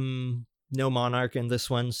 No Monarch in this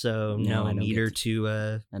one, so no meter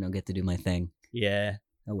to... I don't get to do my thing. Yeah.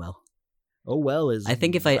 Oh well. Oh well is... I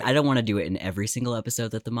think if I don't want to do it in every single episode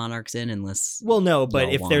that the Monarch's in, unless... Well, no,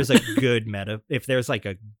 but if there's a good if there's like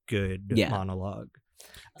a good monologue.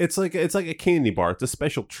 It's like a candy bar. It's a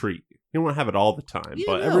special treat. You don't want to have it all the time, Yeah,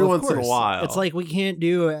 but no, every of once in a course. while. It's like we can't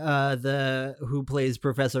do the who plays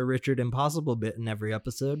Professor Richard Impossible bit in every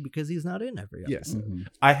episode because he's not in every episode. Mm-hmm.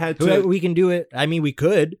 I had to. We can do it. I mean, we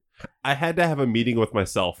could. I had to have a meeting with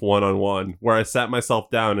myself one-on-one where I sat myself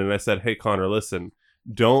down and I said, "Hey, Connor, listen.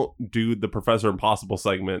 Don't do the Professor Impossible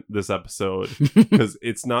segment this episode because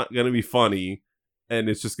it's not going to be funny and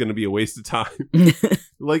it's just going to be a waste of time."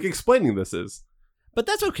 Like explaining this is. But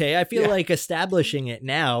that's okay. I feel like establishing it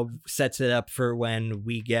now sets it up for when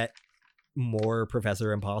we get more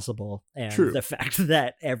Professor Impossible. And True. The fact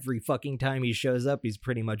that every fucking time he shows up, he's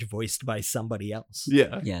pretty much voiced by somebody else.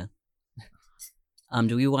 Yeah. Yeah.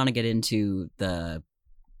 Do we want to get into the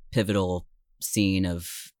pivotal scene of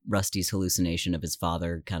Rusty's hallucination of his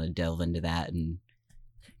father, kind of delve into that and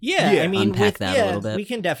I mean, unpack that a little bit? We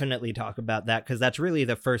can definitely talk about that because that's really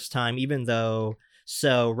the first time, even though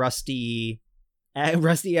Rusty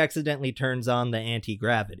accidentally turns on the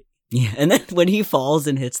anti-gravity. Yeah, and then when he falls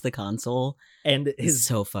and hits the console, and it's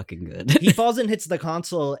so fucking good. He falls and hits the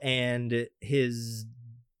console, and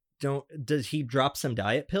does he drop some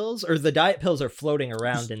diet pills, or the diet pills are floating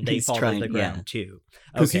around and they fall to the ground too?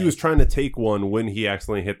 Because he was trying to take one when he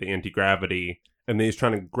accidentally hit the anti-gravity, and then he's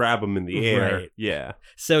trying to grab him in the air. Right. Yeah.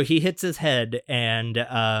 So he hits his head, and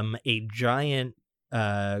a giant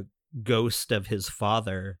ghost of his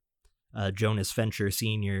father, Jonas Venture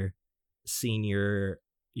Senior,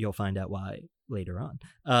 you'll find out why later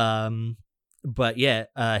on. But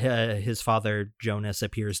his father Jonas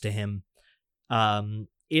appears to him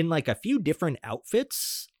in like a few different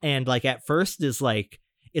outfits, and like at first is like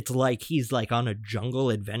it's like he's like on a jungle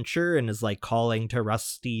adventure and is like calling to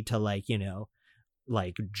Rusty to like, you know,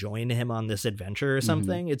 like join him on this adventure or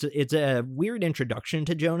something. Mm-hmm. It's a weird introduction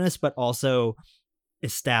to Jonas, but also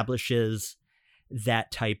establishes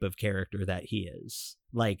that type of character that he is,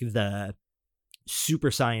 like the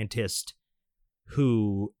super scientist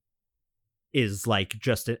who is like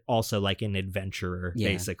just also like an adventurer,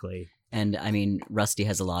 basically. And I mean, Rusty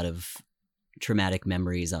has a lot of traumatic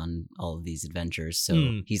memories on all of these adventures,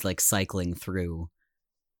 so he's like cycling through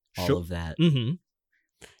all of that. Mm-hmm.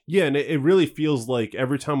 Yeah, and it really feels like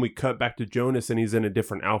every time we cut back to Jonas and he's in a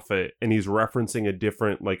different outfit and he's referencing a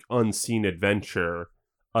different like unseen adventure,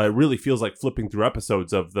 it really feels like flipping through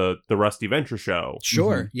episodes of the Rusty Venture show.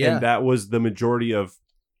 Sure, yeah. And that was the majority of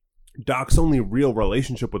Doc's only real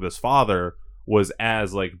relationship with his father was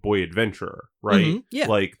as like boy adventurer, right? Mm-hmm. Yeah.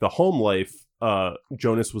 Like the home life,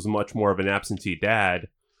 Jonas was much more of an absentee dad.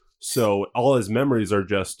 So all his memories are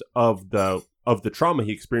just of the trauma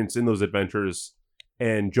he experienced in those adventures,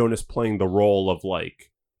 and Jonas playing the role of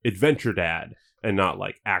like adventure dad and not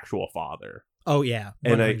like actual father. Oh yeah,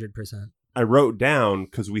 100%. I wrote down,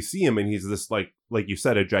 because we see him and he's this like you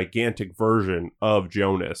said, a gigantic version of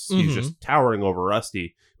Jonas. Mm-hmm. He's just towering over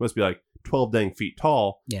Rusty. He must be like 12 dang feet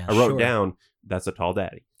tall. Yeah, I wrote down, that's a tall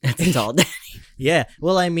daddy. That's a tall daddy. Yeah.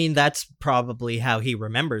 Well, I mean, that's probably how he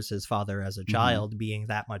remembers his father as a child, being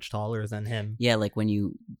that much taller than him. Yeah, like when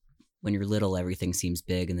you're little, everything seems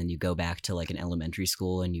big, and then you go back to like an elementary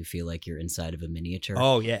school and you feel like you're inside of a miniature.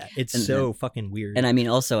 Oh yeah, it's fucking weird. And I mean,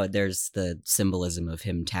 also there's the symbolism of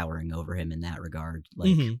him towering over him in that regard,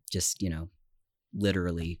 like just, you know,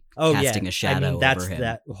 literally casting a shadow over him.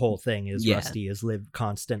 That whole thing is Rusty is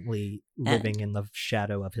constantly living in the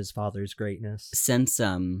shadow of his father's greatness. Since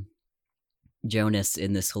Jonas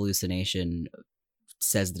in this hallucination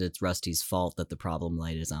says that it's Rusty's fault that the problem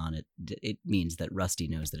light is on, it means that Rusty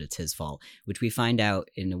knows that it's his fault, which we find out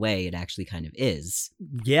in a way it actually kind of is.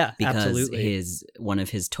 Yeah, because absolutely. One of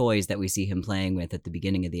his toys that we see him playing with at the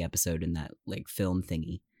beginning of the episode in that like film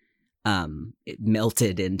thingy, it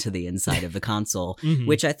melted into the inside of the console,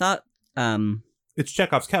 which I thought it's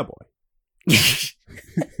Chekhov's cowboy.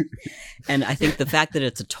 And I think the fact that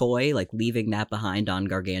it's a toy, like leaving that behind on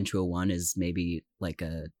Gargantua 1 is maybe like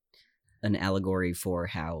an allegory for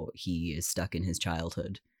how he is stuck in his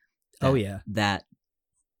childhood. That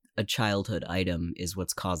a childhood item is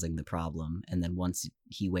what's causing the problem, and then once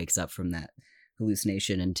he wakes up from that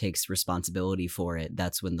hallucination and takes responsibility for it,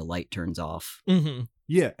 that's when the light turns off.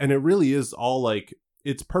 Yeah, and it really is all like,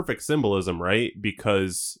 it's perfect symbolism, right?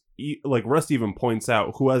 Because like Rusty even points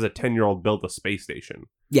out, who has a 10-year-old built a space station?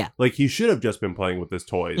 Yeah. Like he should have just been playing with his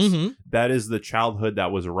toys. That is the childhood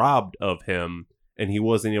that was robbed of him, and he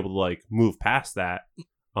wasn't able to like move past that.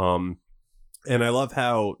 And I love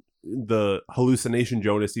how the hallucination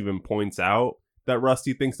Jonas even points out that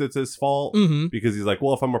Rusty thinks it's his fault, because he's like,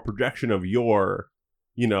 well, if I'm a projection of your,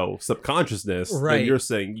 you know, subconsciousness, then you're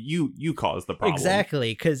saying you caused the problem.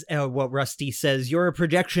 Exactly, because what Rusty says, you're a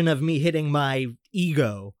projection of me hitting my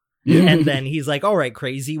ego. And then he's like, all right,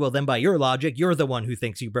 crazy. Well, then by your logic, you're the one who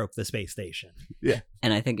thinks you broke the space station. Yeah.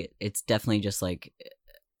 And I think it's definitely just like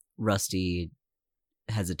Rusty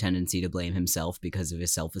has a tendency to blame himself because of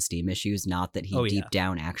his self-esteem issues, not that he deep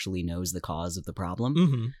down actually knows the cause of the problem.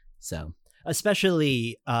 Mm-hmm. So,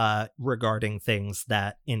 especially regarding things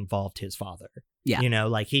that involved his father. Yeah. You know,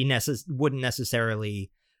 like he wouldn't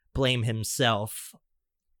necessarily blame himself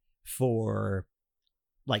for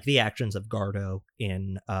like the actions of Gardo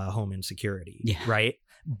in Home Insecurity, right?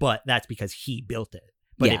 But that's because he built it.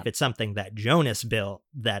 But if it's something that Jonas built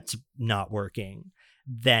that's not working,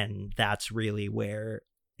 then that's really where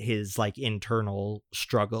his like internal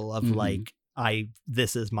struggle of like,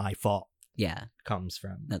 this is my fault. Yeah. Comes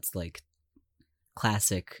from. That's like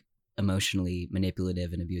classic emotionally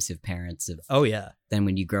manipulative and abusive parents of, then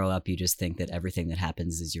when you grow up, you just think that everything that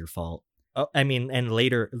happens is your fault. Oh, I mean, and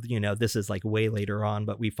later, you know, this is like way later on,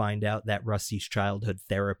 but we find out that Rusty's childhood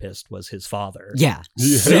therapist was his father. Yeah.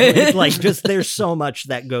 So it's like just there's so much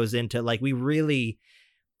that goes into like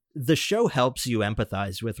the show helps you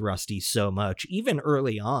empathize with Rusty so much, even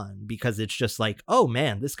early on, because it's just like, oh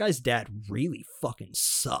man, this guy's dad really fucking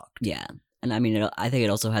sucked. Yeah. And I mean, I think it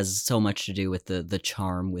also has so much to do with the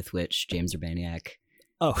charm with which James Urbaniak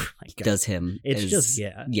does him. It's just,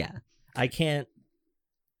 Yeah. I can't.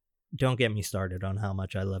 Don't get me started on how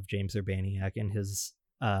much I love James Urbaniak and his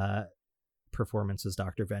performance as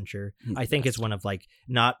Dr. Venture. I think it's one of like,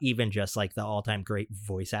 not even just like the all-time great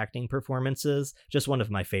voice acting performances, just one of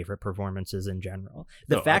my favorite performances in general.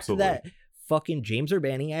 The fact that fucking James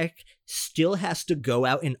Urbaniak still has to go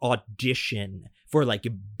out and audition for like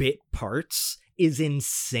bit parts is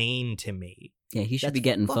insane to me. Yeah, he should be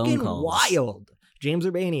getting phone calls. Wild. James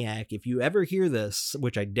Urbaniak, if you ever hear this,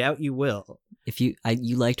 which I doubt you will. If you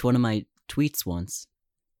liked one of my tweets once.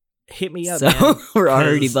 Hit me up, so man. We're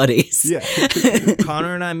already buddies. Yeah.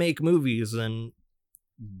 Connor and I make movies and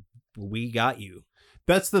we got you.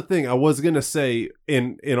 That's the thing. I was going to say,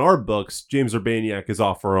 in our books, James Urbaniak is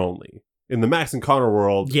offer only. In the Max and Connor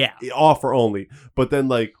world, offer only. But then,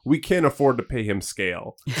 like, we can't afford to pay him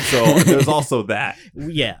scale. So there's also that.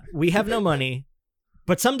 Yeah. We have no money,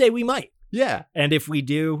 but someday we might. Yeah. And if we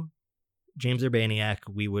do, James Urbaniak,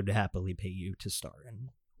 we would happily pay you to star in.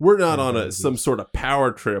 We're not on some sort of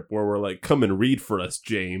power trip where we're like, come and read for us,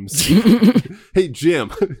 James. Hey,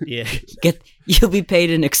 Jim. Yeah. You'll be paid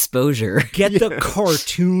in exposure. Get the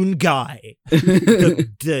cartoon guy.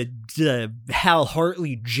 the Hal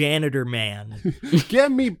Hartley janitor man.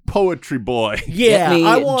 Get me Poetry Boy. Yeah.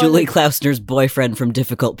 Get me Julie Klausner's boyfriend from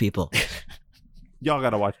Difficult People. Y'all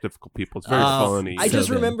gotta watch Difficult People. It's very funny. I just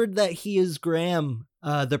remembered that he is Graham,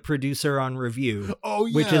 the producer on Review. Oh,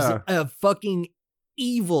 yeah. Which is a fucking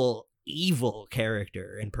evil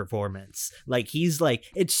character and performance. Like, he's like,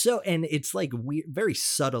 it's like weird, very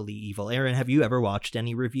subtly evil. Aaron, have you ever watched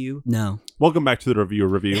any Review? No. Welcome back to the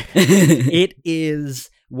review. It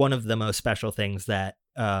is one of the most special things that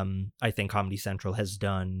I think Comedy Central has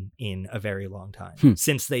done in a very long time,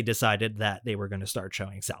 since they decided that they were going to start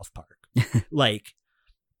showing South Park. Like,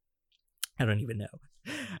 I don't even know.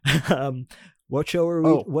 What show are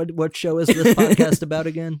we? What show is this podcast about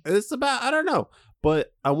again? It's about, I don't know,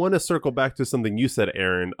 but I want to circle back to something you said,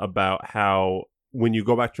 Aaron, about how when you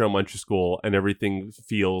go back to elementary school and everything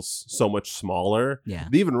feels so much smaller. Yeah.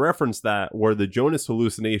 They even reference that where the Jonas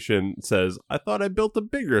hallucination says, "I thought I built a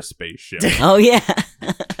bigger spaceship." Oh yeah.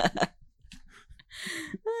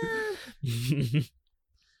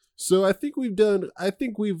 So I think we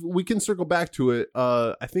can circle back to it.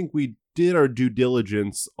 I think we did our due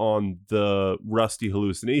diligence on the Rusty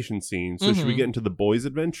hallucination scene. So should we get into the boys'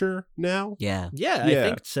 adventure now? Yeah, I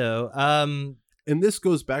think so. And this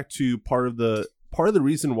goes back to part of the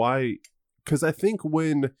reason why, because I think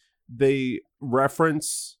when they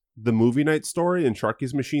reference the movie night story in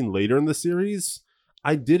Sharky's Machine later in the series,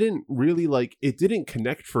 I didn't really it didn't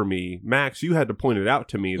connect for me. Max, you had to point it out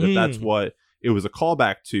to me that that's what it was a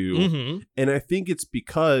callback to. And I think it's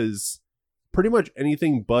because pretty much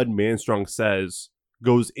anything Bud Manstrong says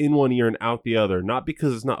goes in one ear and out the other, not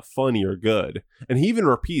because it's not funny or good. And he even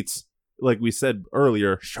repeats, like we said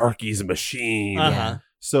earlier, Sharky's Machine.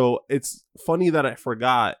 So it's funny that I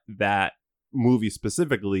forgot that movie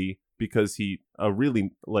specifically, because he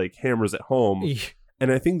really hammers it home.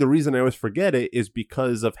 And I think the reason I always forget it is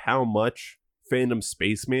because of how much Phantom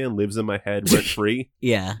Spaceman lives in my head rent free.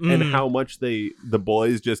 Yeah. And how much the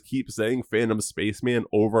boys just keep saying Phantom Spaceman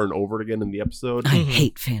over and over again in the episode. I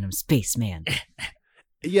hate Phantom Spaceman.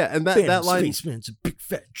 Yeah, and that line, Spaceman's a big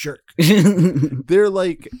fat jerk. They're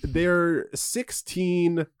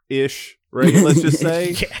 16-ish, right? Let's just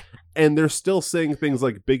say. And they're still saying things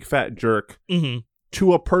like big fat jerk.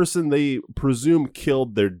 to a person they presume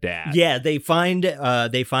killed their dad. Yeah, they find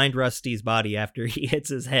Rusty's body after he hits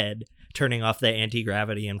his head, turning off the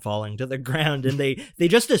anti-gravity and falling to the ground, and they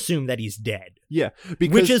just assume that he's dead. Yeah,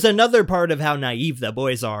 because which is another part of how naive the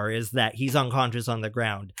boys are, is that he's unconscious on the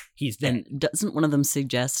ground. He's dead. And doesn't one of them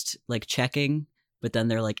suggest like checking? But then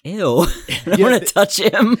they're like, ew, I don't want to touch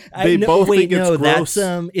him. They both think it's gross.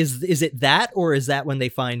 That's is it that, or is that when they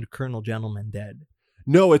find Colonel Gentleman dead?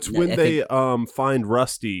 No, it's when they find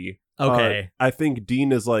Rusty. Okay. I think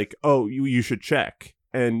Dean is like, oh, you should check.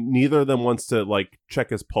 And neither of them wants to like check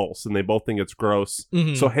his pulse, and they both think it's gross.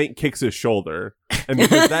 Mm-hmm. So Hank kicks his shoulder, and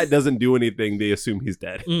because that doesn't do anything, they assume he's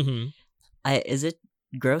dead. Mm-hmm. Is it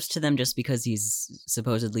gross to them just because he's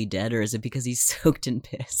supposedly dead, or is it because he's soaked in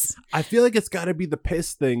piss? I feel like it's got to be the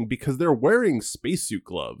piss thing, because they're wearing spacesuit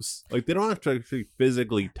gloves. Like, they don't have to actually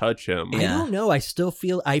physically touch him. Yeah. I don't know. I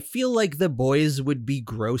feel like the boys would be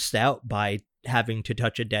grossed out by having to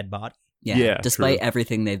touch a dead body. Yeah, despite true.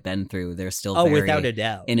 everything they've been through, they're still very without a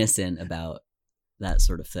doubt innocent about that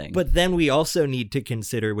sort of thing. But then we also need to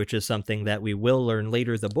consider, which is something that we will learn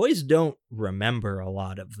later, the boys don't remember a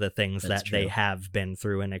lot of the things That's that true. they have been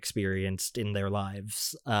through and experienced in their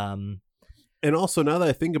lives. And also, now that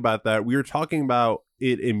I think about that, we were talking about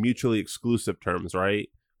it in mutually exclusive terms, right?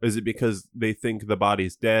 Is it because they think the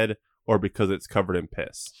body's dead, or because it's covered in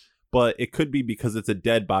piss? But it could be because it's a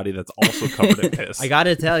dead body that's also covered in piss. I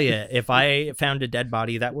gotta tell you, if I found a dead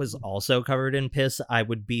body that was also covered in piss, I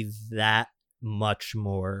would be that much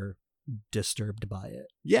more disturbed by it.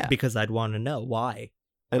 Yeah. Because I'd want to know why.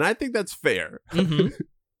 And I think that's fair. Mm-hmm.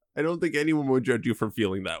 I don't think anyone would judge you for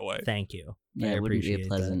feeling that way. Thank you. yeah, I it wouldn't be appreciate a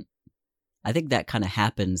pleasant. I think that kind of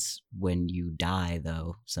happens when you die,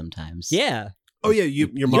 though. Sometimes. that. Yeah. Oh, yeah, your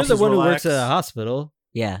You're muscles the one relax. who works at a hospital.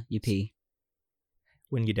 Yeah, you pee.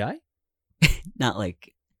 When you die? Not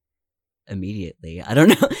like immediately. I don't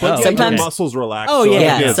know. But yeah, Sometimes your muscles relax. Oh, so yeah.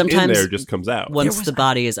 everything that's Sometimes in there just comes out. once was- the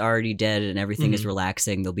body is already dead and everything is Mhm.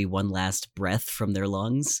 relaxing, there'll be one last breath from their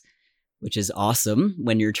lungs, which is awesome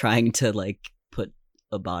when you're trying to like put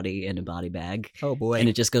a body in a body bag, Oh boy. and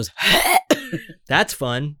it just goes. That's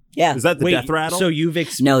fun. Yeah. Is that the Wait, death rattle? So you've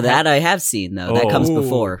No, that I have seen though. That comes Oh.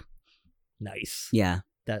 before. Nice. Yeah.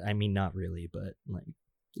 That, I mean, not really, but like,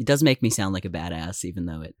 It does make me sound like a badass, even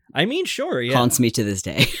though it I mean, sure, yeah. haunts me to this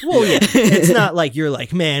day. Well, yeah. It's not like you're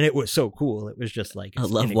like, man, it was so cool. It was just like, I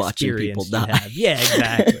it's love an watching people experience you die. have. Yeah,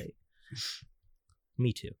 exactly.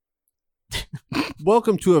 Me too.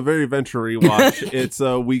 Welcome to A Very Venture Rewatch. It's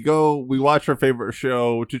we watch our favorite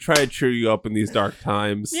show to try to cheer you up in these dark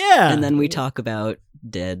times. Yeah. And then we talk about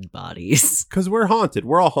dead bodies. Because we're haunted.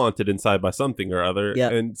 We're all haunted inside by something or other.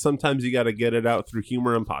 Yep. And sometimes you got to get it out through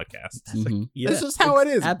humor and podcasts. Mhm. Yeah, This is how it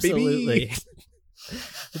is, absolutely. baby.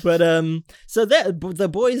 But so that the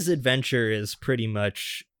boys' adventure is pretty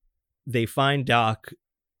much they find Doc's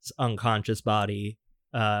unconscious body,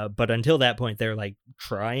 but until that point they're like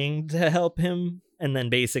trying to help him, and then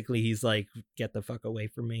basically he's like, "Get the fuck away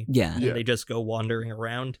from me!" Yeah. And Yeah. they just go wandering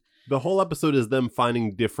around. The whole episode is them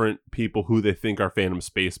finding different people who they think are Phantom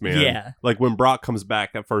Spaceman. Yeah. Like when Brock comes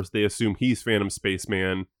back, at first they assume he's Phantom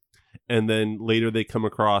Spaceman. And then later they come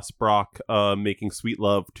across Brock making sweet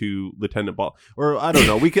love to Lieutenant Ball. Or I don't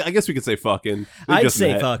know. I guess we could say fucking. They I'd just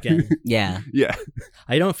say met. fucking. Yeah. Yeah.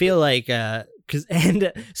 I don't feel like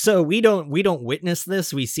so we don't witness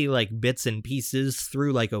this. We see like bits and pieces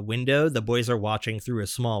through like a window. The boys are watching through a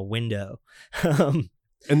small window.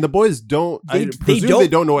 And the boys don't. I They presume they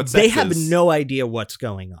don't know what sex They is. have no idea what's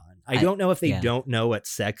going on. I don't know if they yeah. don't know what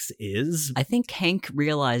sex is. I think Hank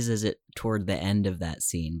realizes it toward the end of that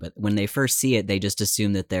scene, but when they first see it, they just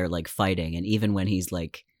assume that they're like fighting. And even when he's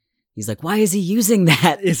like, why is he using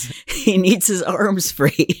that? He needs his arms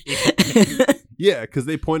free. Yeah, because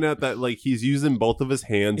they point out that like he's using both of his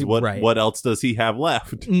hands. Right. What else does he have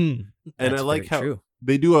left? And And I like how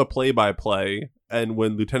they do a play-by-play, and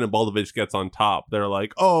when Lieutenant Baldovich gets on top, they're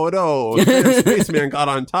like, "Oh no, Spaceman got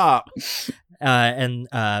on top." And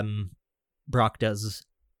Brock does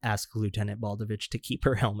ask Lieutenant Baldovich to keep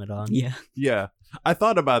her helmet on. Yeah. Yeah, I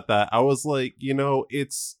thought about that. I was like,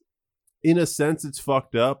 it's in a sense it's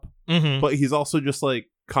fucked up, Mm-hmm. but he's also just like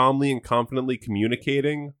calmly and confidently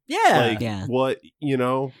communicating. Yeah. Like Yeah. what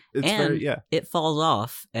it's And very it falls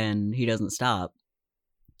off and he doesn't stop.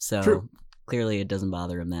 So True. clearly it doesn't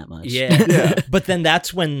bother him that much. Yeah. Yeah. But then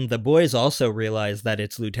that's when the boys also realize that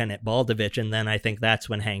it's Lieutenant Baldovich, and then I think that's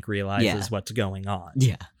when Hank realizes Yeah. what's going on.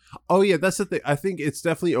 Yeah. Oh yeah, that's the thing. I think it's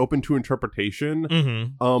definitely open to interpretation.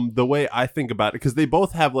 Mm-hmm. The way I think about it, because they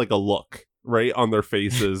both have like a look right on their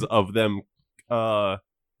faces of them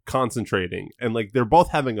concentrating, and like they're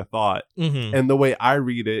both having a thought. Mm-hmm. And the way I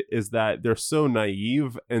read it is that they're so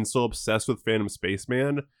naive and so obsessed with Phantom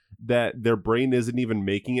Spaceman that their brain isn't even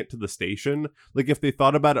making it to the station. Like if they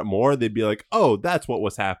thought about it more, they'd be like, oh, that's what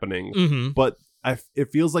was happening. Mm-hmm. But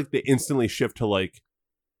it feels like they instantly shift to like,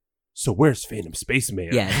 so where's Phantom Spaceman?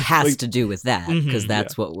 Yeah, it has Like- to do with that, because Mhm.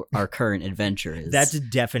 that's what our current adventure is. That's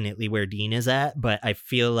definitely where Dean is at, but I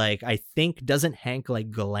feel like, I think, doesn't Hank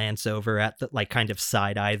like glance over at the like kind of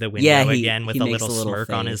side eye the window Yeah, again with he a makes little a little smirk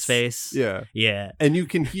on his face? Yeah. Yeah. And you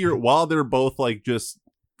can hear while they're both like just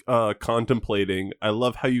contemplating. I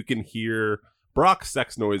love how you can hear Brock's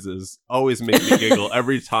sex noises always make me giggle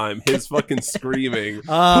every time. His fucking screaming.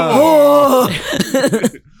 Oh!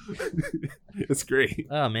 It's great.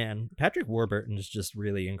 Oh man, Patrick Warburton is just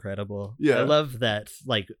really incredible. Yeah. I love that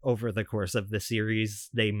like over the course of the series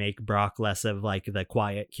they make Brock less of like the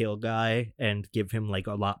quiet kill guy and give him like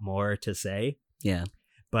a lot more to say. Yeah.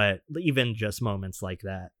 But even just moments like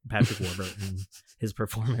that, Patrick Warburton, his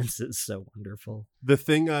performance is so wonderful. The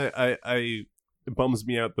thing I it bums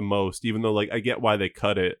me out the most, even though like I get why they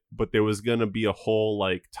cut it, but there was gonna be a whole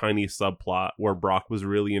like tiny subplot where Brock was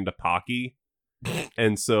really into Pocky.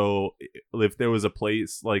 And so if there was a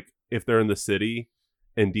place, like if they're in the city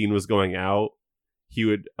and Dean was going out, he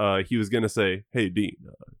was gonna say, hey Dean,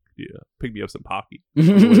 pick me up some Pocky on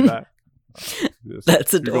the way back.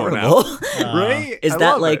 That's You're going adorable. Right? Is I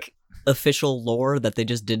that love like it. official lore that they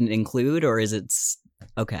just didn't include, or is it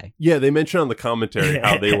okay? Yeah, they mentioned on the commentary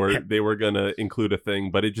how they were gonna include a thing,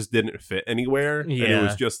 but it just didn't fit anywhere. And it Yeah.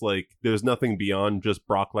 was just like there's nothing beyond just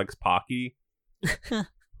Brock likes Pocky.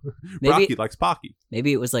 Maybe- Brocky likes Pocky.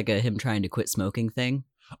 Maybe it was like a him trying to quit smoking thing.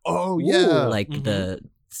 Oh yeah, Like Mhm. the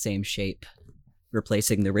same shape,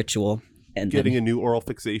 replacing the ritual, and getting then, a new oral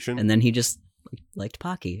fixation. and then he just liked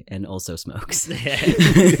Pocky and also smokes. he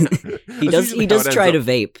That's does. usually He how does it try to ends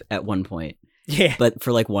vape at one point, Yeah. but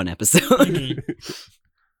for like one episode. Mhm. up.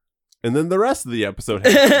 And then the rest of the episode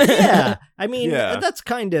happens. Yeah. I mean, Yeah. that's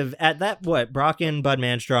kind of at that what Brock and Bud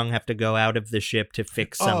Manstrong have to go out of the ship to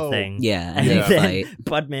fix Oh. something. Yeah, and And they Yeah. then fight.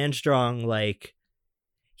 Bud Manstrong, like,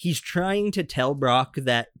 he's trying to tell Brock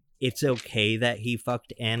that it's okay that he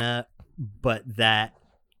fucked Anna, but that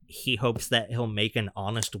he hopes that he'll make an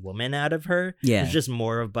honest woman out of her. Yeah. It's just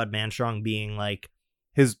more of Bud Manstrong being like,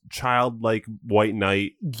 His childlike white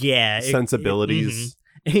knight yeah. sensibilities.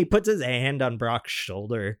 And he puts his hand on Brock's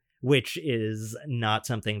shoulder, which is not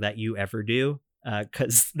something that you ever do,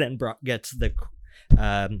 because then Brock gets the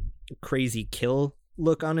crazy kill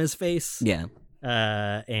look on his face. Yeah.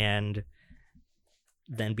 And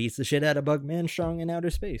then beats the shit out of Bud Manstrong in outer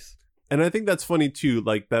space. And I think that's funny too,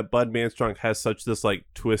 like that Bud Manstrong has such this like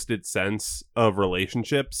twisted sense of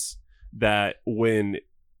relationships that when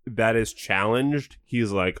that is challenged,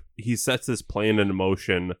 he's like, he sets this plan in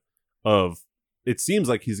motion of, it seems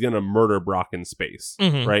like he's gonna murder Brock in space,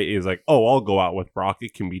 Mhm. right? He's like, oh, I'll go out with Brock,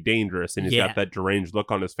 it can be dangerous, and he's Yeah. got that deranged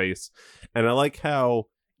look on his face. And I like how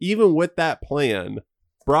even with that plan,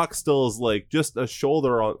 Brock still is like just a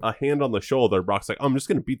hand on the shoulder. Brock's like, I'm just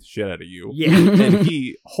gonna beat the shit out of you. Yeah. And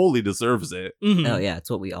he wholly deserves it. Mhm. Oh yeah, it's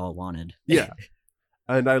what we all wanted. Yeah.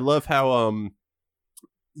 And I love how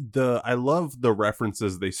I love the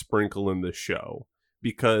references they sprinkle in this show,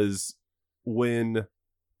 because when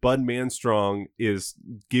Bud Manstrong is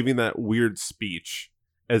giving that weird speech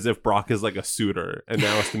as if Brock is like a suitor and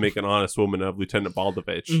now has to make an honest woman of Lieutenant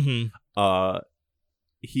Baldovich, Mhm.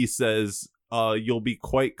 he says, you'll be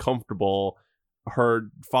quite comfortable. Her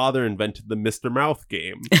father invented the Mr. Mouth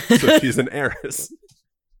game, so she's an heiress.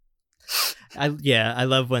 I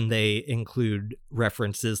love when they include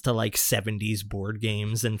references to like 70s board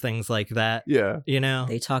games and things like that. Yeah. You know?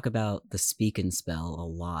 They talk about the speak and spell a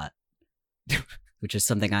lot, which is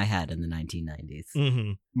something I had in the 1990s.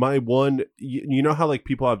 Mm-hmm. My one, you know how like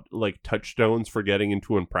people have like touchstones for getting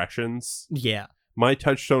into impressions? Yeah. My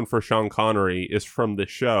touchstone for Sean Connery is from the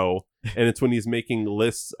show, and it's when he's making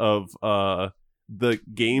lists of the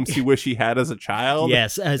games he wish he had as a child.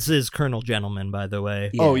 Yes, as is Colonel Gentleman, by the way.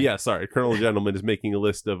 Yeah. Oh yeah, sorry. Colonel Gentleman is making a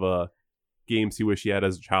list of games he wish he had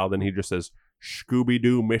as a child, and he just says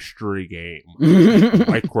Scooby-Doo mystery game,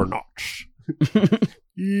 Micronauts.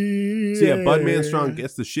 So yeah, Bud Manstrong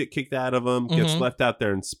gets the shit kicked out of him, gets Mhm. left out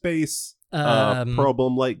there in space. Um,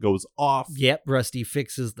 Problem light goes off. Yep, Rusty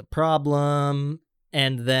fixes the problem,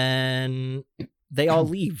 and then they all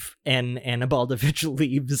leave, and Anna Baldovich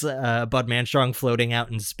leaves Bud Manstrong floating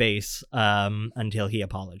out in space until he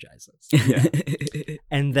apologizes. Yeah.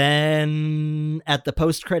 And then at the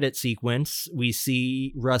post-credit sequence, we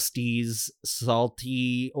see Rusty's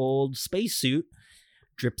salty old spacesuit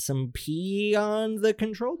drip some pee on the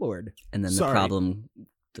control board. And then Sorry. the problem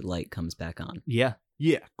the light comes back on. Yeah.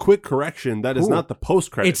 Yeah, quick correction. That is not the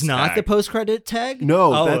post-credits It's not tag. the post-credit tag?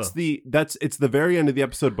 No, it's the very end of the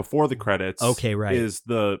episode before the credits. Okay, right. Is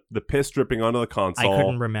the piss dripping onto the console. I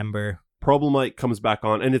couldn't remember. Problem light comes back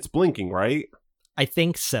on, and it's blinking, right? I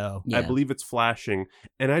think so. Yeah. I believe it's flashing.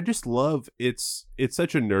 And I just love it's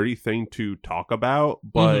such a nerdy thing to talk about,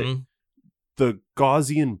 but the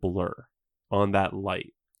Gaussian blur on that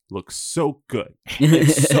light looks so good.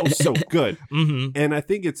 It's so good. And I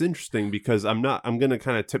think it's interesting because I'm gonna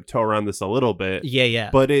kind of tiptoe around this a little bit. Yeah.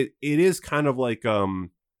 But it is kind of like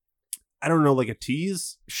I don't know, like a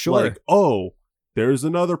tease. Sure. Like, oh, there's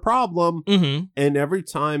another problem. And every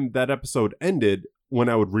time that episode ended, when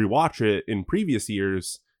I would rewatch it in previous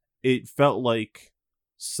years, it felt like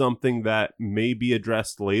something that may be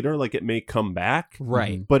addressed later, like it may come back.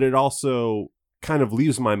 Right. But it also kind of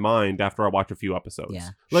leaves my mind after I watch a few episodes. Yeah.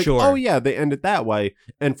 Like, Sure. oh yeah, they end it that way.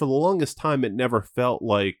 And for the longest time, it never felt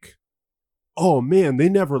like, oh man, they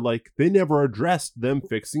never addressed them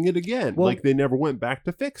fixing it again. Well, like they never went back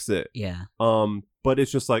to fix it. Yeah. But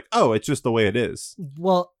it's just like, oh, it's just the way it is.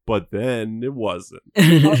 Well, But then it wasn't.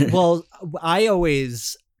 well, I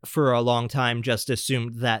always, for a long time, just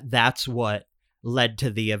assumed that that's what led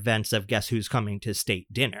to the events of Guess Who's Coming to State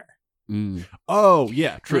Dinner. Oh,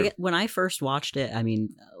 yeah, true. When I first watched it, I mean,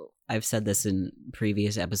 I've said this in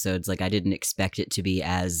previous episodes, like I didn't expect it to be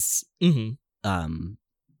as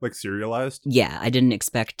Like serialized? yeah, I didn't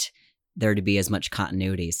expect there to be as much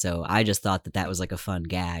continuity, so I just thought that was like a fun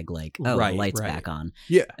gag, like, oh, Right, the light's right. back on.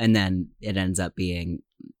 Yeah. And then it ends up being,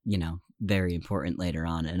 very important later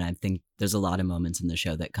on, and I think there's a lot of moments in the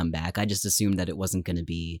show that come back. I just assumed that it wasn't going to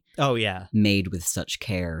be Oh, yeah. made with such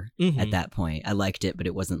care at that point. I liked it, but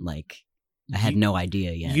it wasn't like, I had You- no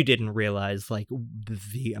idea yet. You didn't realize, like,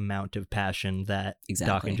 the amount of passion that Doc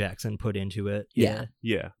Exactly. and Jackson put into it. Yeah.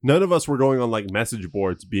 Yeah. None of us were going on like message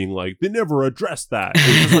boards being like, they never addressed that.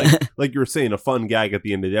 It was like you were saying, a fun gag at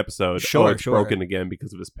the end of the episode. Sure, oh, it's sure. broken again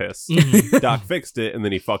because of his piss. Mhm. Doc fixed it and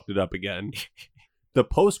then he fucked it up again. The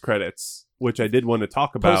post credits, which I did want to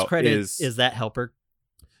talk about, Post-credit is that Helper?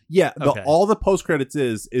 yeah. Okay. All the post credits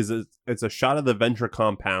it's a shot of the Venture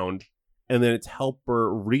compound, and then it's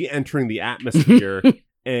Helper re-entering the atmosphere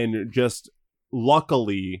and just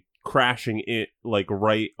luckily crashing it like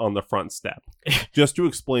right on the front step, just to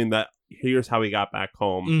explain that here's how he got back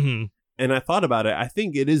home. Mm-hmm. And I thought about it. I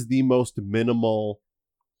think it is the most minimal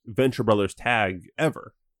Venture Brothers tag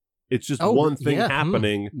ever. It's just one thing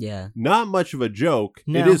happening. Yeah. Not much of a joke.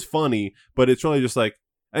 No. It is funny, but it's really just like,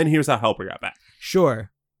 and here's how Helper got back.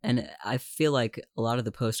 Sure. And I feel like a lot of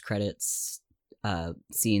the post-credits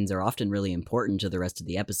scenes are often really important to the rest of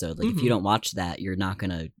the episode. Like, if you don't watch that, you're not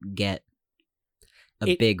going to get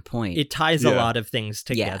a big point. It ties a lot of things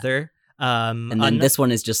together. And then this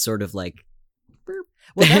one is just sort of like...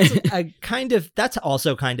 Well, that's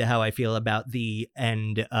also kind of how I feel about the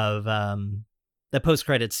end of the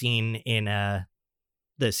post-credit scene in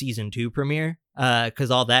the season 2 premiere,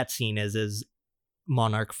 because all that scene is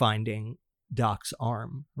Monarch finding Doc's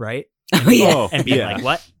arm, right? Oh, yeah. Oh, And being yeah. like,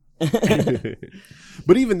 what?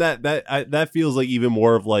 But even that feels like even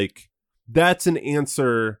more of like, that's an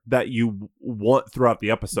answer that you want throughout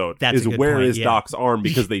the episode. That's is a good where point, is yeah. Doc's arm,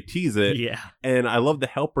 because they tease it. Yeah. And I love the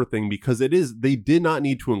Helper thing because they did not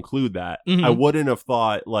need to include that. Mhm. I wouldn't have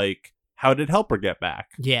thought like, how did Helper get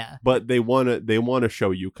back? Yeah. But they want to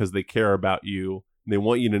show you because they care about you. They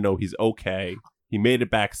want you to know he's okay. He made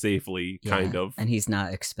it back safely, kind of. And he's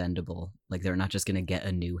not expendable. Like, they're not just going to get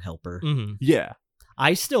a new Helper. Mm-hmm. Yeah.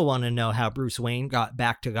 I still want to know how Bruce Wayne got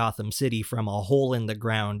back to Gotham City from a hole in the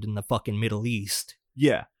ground in the fucking Middle East.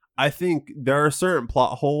 Yeah. I think there are certain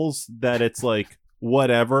plot holes that it's like,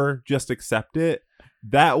 whatever, just accept it.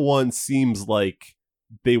 That one seems like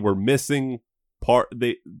they were missing part.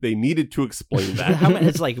 They needed to explain that.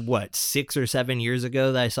 It's like, what, 6 or 7 years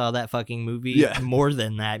ago that I saw that fucking movie? Yeah. More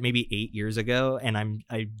than that, maybe 8 years ago. And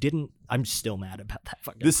I'm still mad about that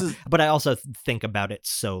fucking But I also think about it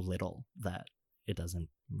so little that it doesn't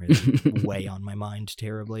really weigh on my mind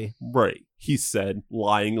terribly. Right. He said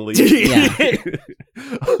lyingly. Yeah.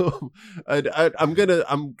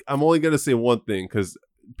 I'm only gonna say one thing because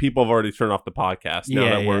people have already turned off the podcast now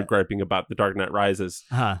that we're Yeah. griping about The Dark Knight Rises.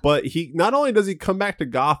 Huh. But he not only does he come back to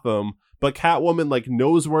Gotham, but Catwoman like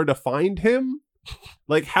knows where to find him.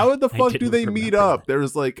 Like, how the I fuck do didn't they meet remember up? that.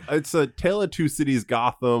 There's like, it's a Tale of Two Cities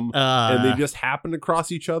Gotham, and they just happen to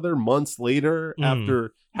cross each other months later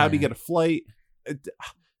after how to Yeah. get a flight. They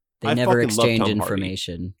I never fucking love exchange Tom Hardy.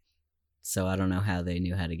 information. So I don't know how they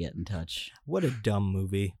knew how to get in touch. What a dumb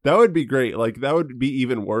movie. That would be great. Like, that would be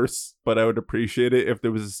even worse, but I would appreciate it if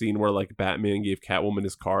there was a scene where, like, Batman gave Catwoman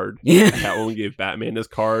his card. Yeah. Catwoman gave Batman his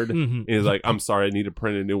card. Mhm. And he's like, I'm sorry, I need to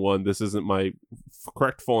print a new one. This isn't my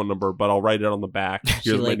correct phone number, but I'll write it on the back.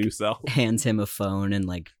 Here's my like, new cell. Hands him a phone and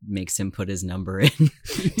like makes him put his number in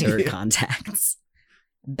to her Yeah. contacts.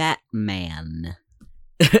 Batman.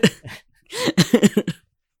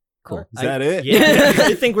 Cool. Is that it? Yeah,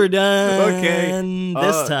 I think we're done Okay.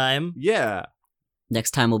 this time. Yeah.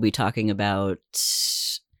 Next time we'll be talking about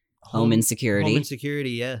home insecurity. Home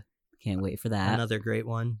insecurity, yeah. Can't wait for that. Another great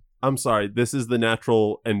one. I'm sorry. This is the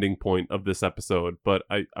natural ending point of this episode, but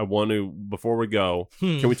I want to, before we go,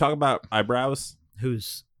 can we talk about eyebrows?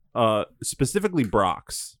 Who's? Specifically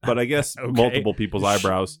Brock's, but I guess Okay. multiple people's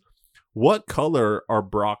eyebrows. What color are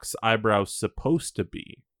Brock's eyebrows supposed to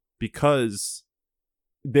be? Because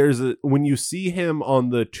when you see him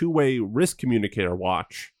on the two-way wrist communicator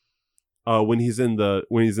watch, when he's in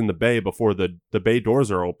the bay before the bay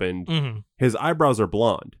doors are opened, Mhm. his eyebrows are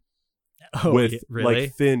blonde. Oh, With really?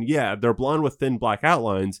 like thin, they're blonde with thin black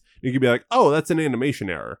outlines. You could be like, oh, that's an animation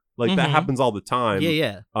error. Like that Mhm. happens all the time.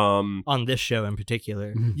 Yeah. Um, On this show in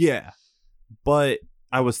particular. yeah. But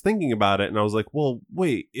I was thinking about it and I was like, well,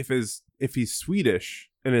 wait, if he's Swedish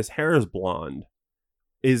and his hair is blonde,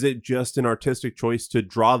 is it just an artistic choice to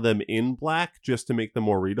draw them in black just to make them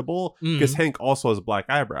more readable? Because Hank also has black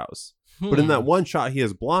eyebrows. But in that one shot, he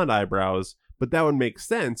has blonde eyebrows, but that would make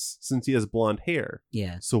sense since he has blonde hair.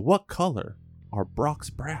 Yeah. So what color are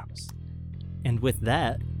Brock's brows? And with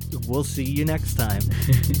that, we'll see you next time.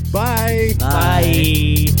 Bye!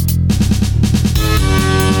 Bye.